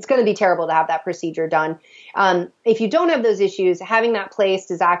 And it's going to be terrible to have that procedure done. If you don't have those issues, having that placed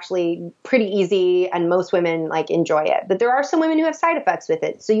is actually pretty easy, and most women enjoy it. But there are some women who have side effects with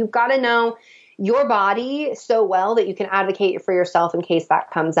it. So you've got to know your body so well that you can advocate for yourself in case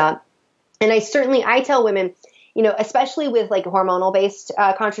that comes up. And I tell women, especially with hormonal based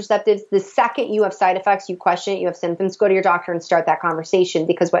contraceptives, the second you have side effects, you question it, you have symptoms, go to your doctor and start that conversation.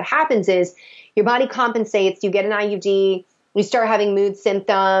 Because what happens is your body compensates, you get an IUD, you start having mood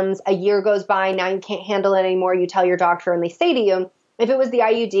symptoms, a year goes by, now you can't handle it anymore, you tell your doctor and they say to you, if it was the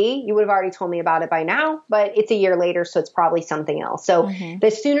IUD, you would have already told me about it by now, but it's a year later, so it's probably something else. So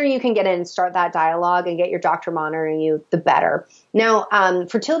the sooner you can get in and start that dialogue and get your doctor monitoring you, the better. Now,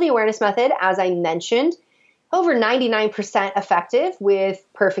 fertility awareness method, as I mentioned, over 99% effective with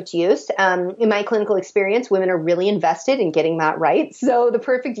perfect use. In my clinical experience, women are really invested in getting that right. So the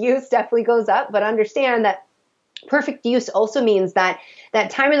perfect use definitely goes up, but understand that perfect use also means that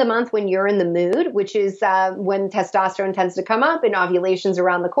time of the month when you're in the mood, which is when testosterone tends to come up and ovulation's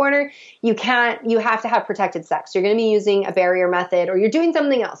around the corner, you have to have protected sex. You're going to be using a barrier method, or you're doing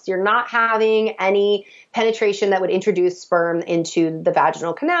something else. You're not having any penetration that would introduce sperm into the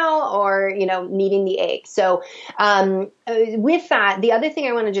vaginal canal or, needing the egg. So with that, the other thing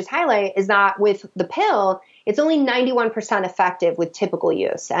I want to just highlight is that with the pill, it's only 91% effective with typical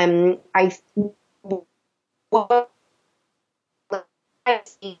use. What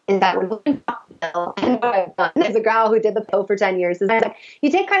is that when women pop the pill, and what I've done as a girl who did the pill for 10 years is that you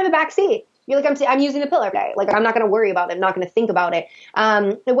take kind of a back seat. You're like, I'm using the pill every day. I'm not going to worry about it. I'm not going to think about it.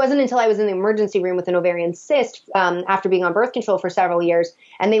 It wasn't until I was in the emergency room with an ovarian cyst after being on birth control for several years,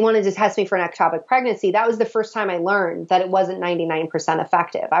 and they wanted to test me for an ectopic pregnancy. That was the first time I learned that it wasn't 99%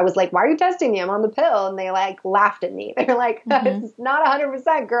 effective. I was like, why are you testing me? I'm on the pill. And they laughed at me. They're like, it's not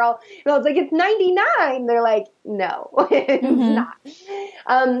 100%, girl. And I was like, it's 99. They're like, no, it's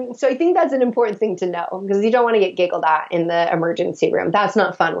not. So I think that's an important thing to know, because you don't want to get giggled at in the emergency room. That's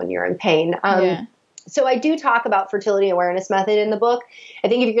not fun when you're in pain. So I do talk about fertility awareness method in the book. I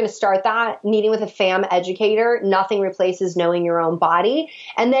think if you're going to start that, meeting with a FAM educator, nothing replaces knowing your own body.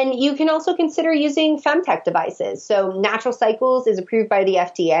 And then you can also consider using femtech devices. So Natural Cycles is approved by the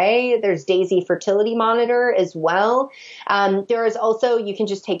FDA. There's Daisy Fertility Monitor as well. There is also, you can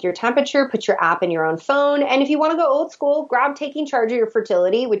just take your temperature, put your app in your own phone. And if you want to go old school, grab Taking Charge of Your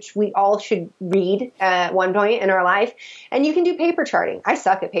Fertility, which we all should read at one point in our life. And you can do paper charting. I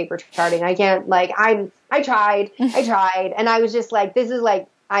suck at paper charting. I can't, I tried, and I was just like, this is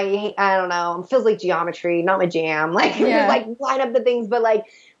I don't know, it feels like geometry, not my jam. Line up the things, but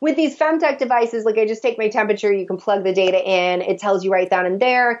with these femtech devices, I just take my temperature, you can plug the data in, it tells you right down and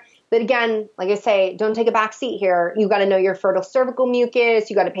there. But again, like I say, don't take a back seat here. You got to know your fertile cervical mucus.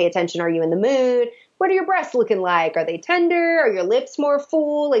 You got to pay attention. Are you in the mood? What are your breasts looking like? Are they tender? Are your lips more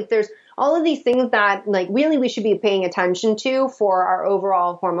full? There's all of these things that really we should be paying attention to for our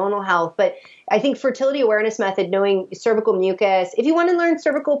overall hormonal health. But I think fertility awareness method, knowing cervical mucus. If you want to learn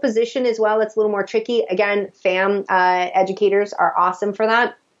cervical position as well, it's a little more tricky. Again, FAM educators are awesome for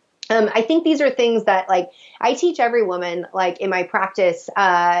that. I think these are things that I teach every woman in my practice,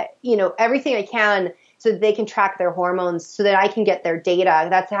 everything I can so that they can track their hormones, so that I can get their data.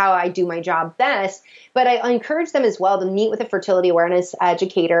 That's how I do my job best. But I encourage them as well to meet with a fertility awareness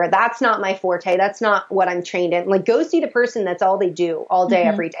educator. That's not my forte. That's not what I'm trained in. Go see the person that's all they do all day,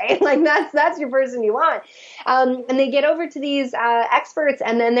 every day. That's your person you want. And they get over to these experts,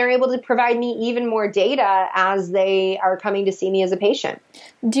 and then they're able to provide me even more data as they are coming to see me as a patient.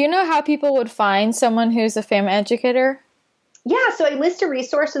 Do you know how people would find someone who's a FAM educator? Yeah, so I list a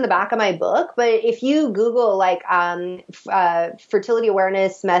resource in the back of my book, but if you Google fertility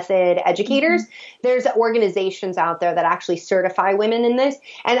awareness method educators, there's organizations out there that actually certify women in this.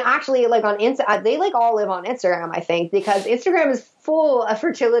 And actually on Insta, they all live on Instagram, I think, because Instagram is full of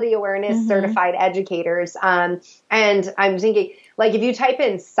fertility awareness certified educators. And I'm thinking, if you type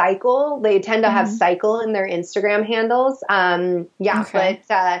in cycle, they tend to have cycle in their Instagram handles. But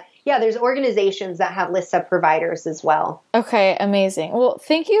there's organizations that have lists of providers as well. Okay, amazing. Well,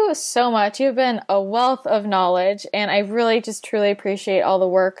 thank you so much. You've been a wealth of knowledge, and I really just truly appreciate all the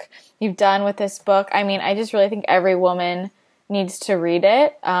work you've done with this book. I mean, I just really think every woman needs to read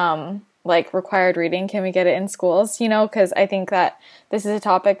it. like required reading? Can we get it in schools? You know, because I think that this is a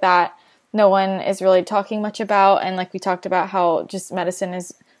topic that no one is really talking much about. And like we talked about how just medicine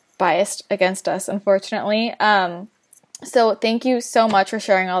is biased against us, unfortunately. So thank you so much for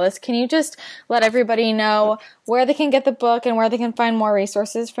sharing all this. Can you just let everybody know where they can get the book and where they can find more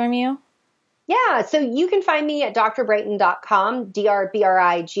resources from you? Yeah, so you can find me at drbrighton.com,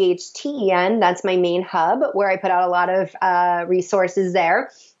 DRBRIGHTEN. That's my main hub where I put out a lot of resources there.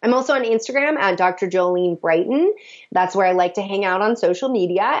 I'm also on Instagram at Dr. Jolene Brighton. That's where I like to hang out on social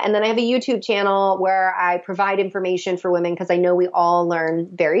media. And then I have a YouTube channel where I provide information for women because I know we all learn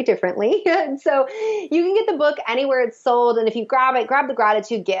very differently. So you can get the book anywhere it's sold. And if you grab it, grab the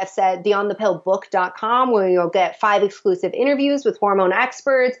gratitude gifts at beyondthepillbook.com, where you'll get 5 exclusive interviews with hormone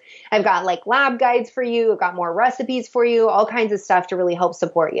experts. I've got like lab guides for you. I've got more recipes for you, all kinds of stuff to really help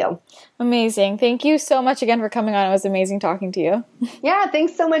support you. Amazing. Thank you so much again for coming on. It was amazing talking to you. Yeah,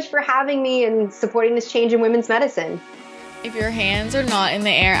 thanks so much for having me and supporting this change in women's medicine. If your hands are not in the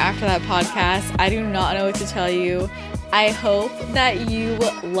air after that podcast, I do not know what to tell you. I hope that you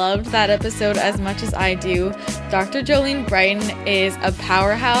loved that episode as much as I do. Dr. Jolene Brighton is a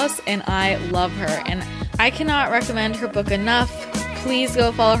powerhouse and I love her. And I cannot recommend her book enough. Please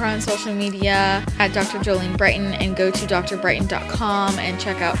go follow her on social media at Dr. Jolene Brighton and go to drbrighton.com and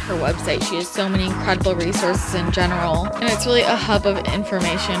check out her website. She has so many incredible resources in general, and it's really a hub of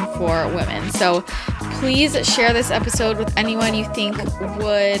information for women. So please share this episode with anyone you think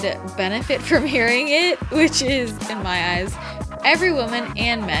would benefit from hearing it, which is, in my eyes, every woman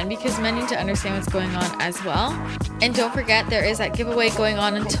and men, because men need to understand what's going on as well. And don't forget, there is that giveaway going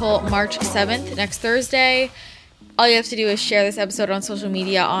on until March 7th, next Thursday. All you have to do is share this episode on social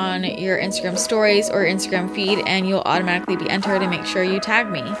media on your Instagram stories or Instagram feed, and you'll automatically be entered, and make sure you tag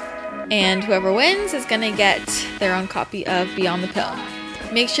me. And whoever wins is going to get their own copy of Beyond the Pill.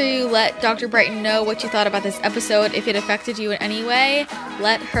 Make sure you let Dr. Brighton know what you thought about this episode. If it affected you in any way,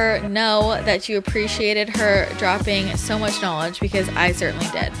 let her know that you appreciated her dropping so much knowledge, because I certainly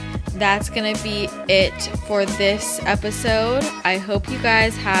did. That's going to be it for this episode. I hope you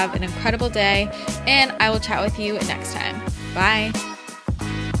guys have an incredible day, and I will chat with you next time. Bye.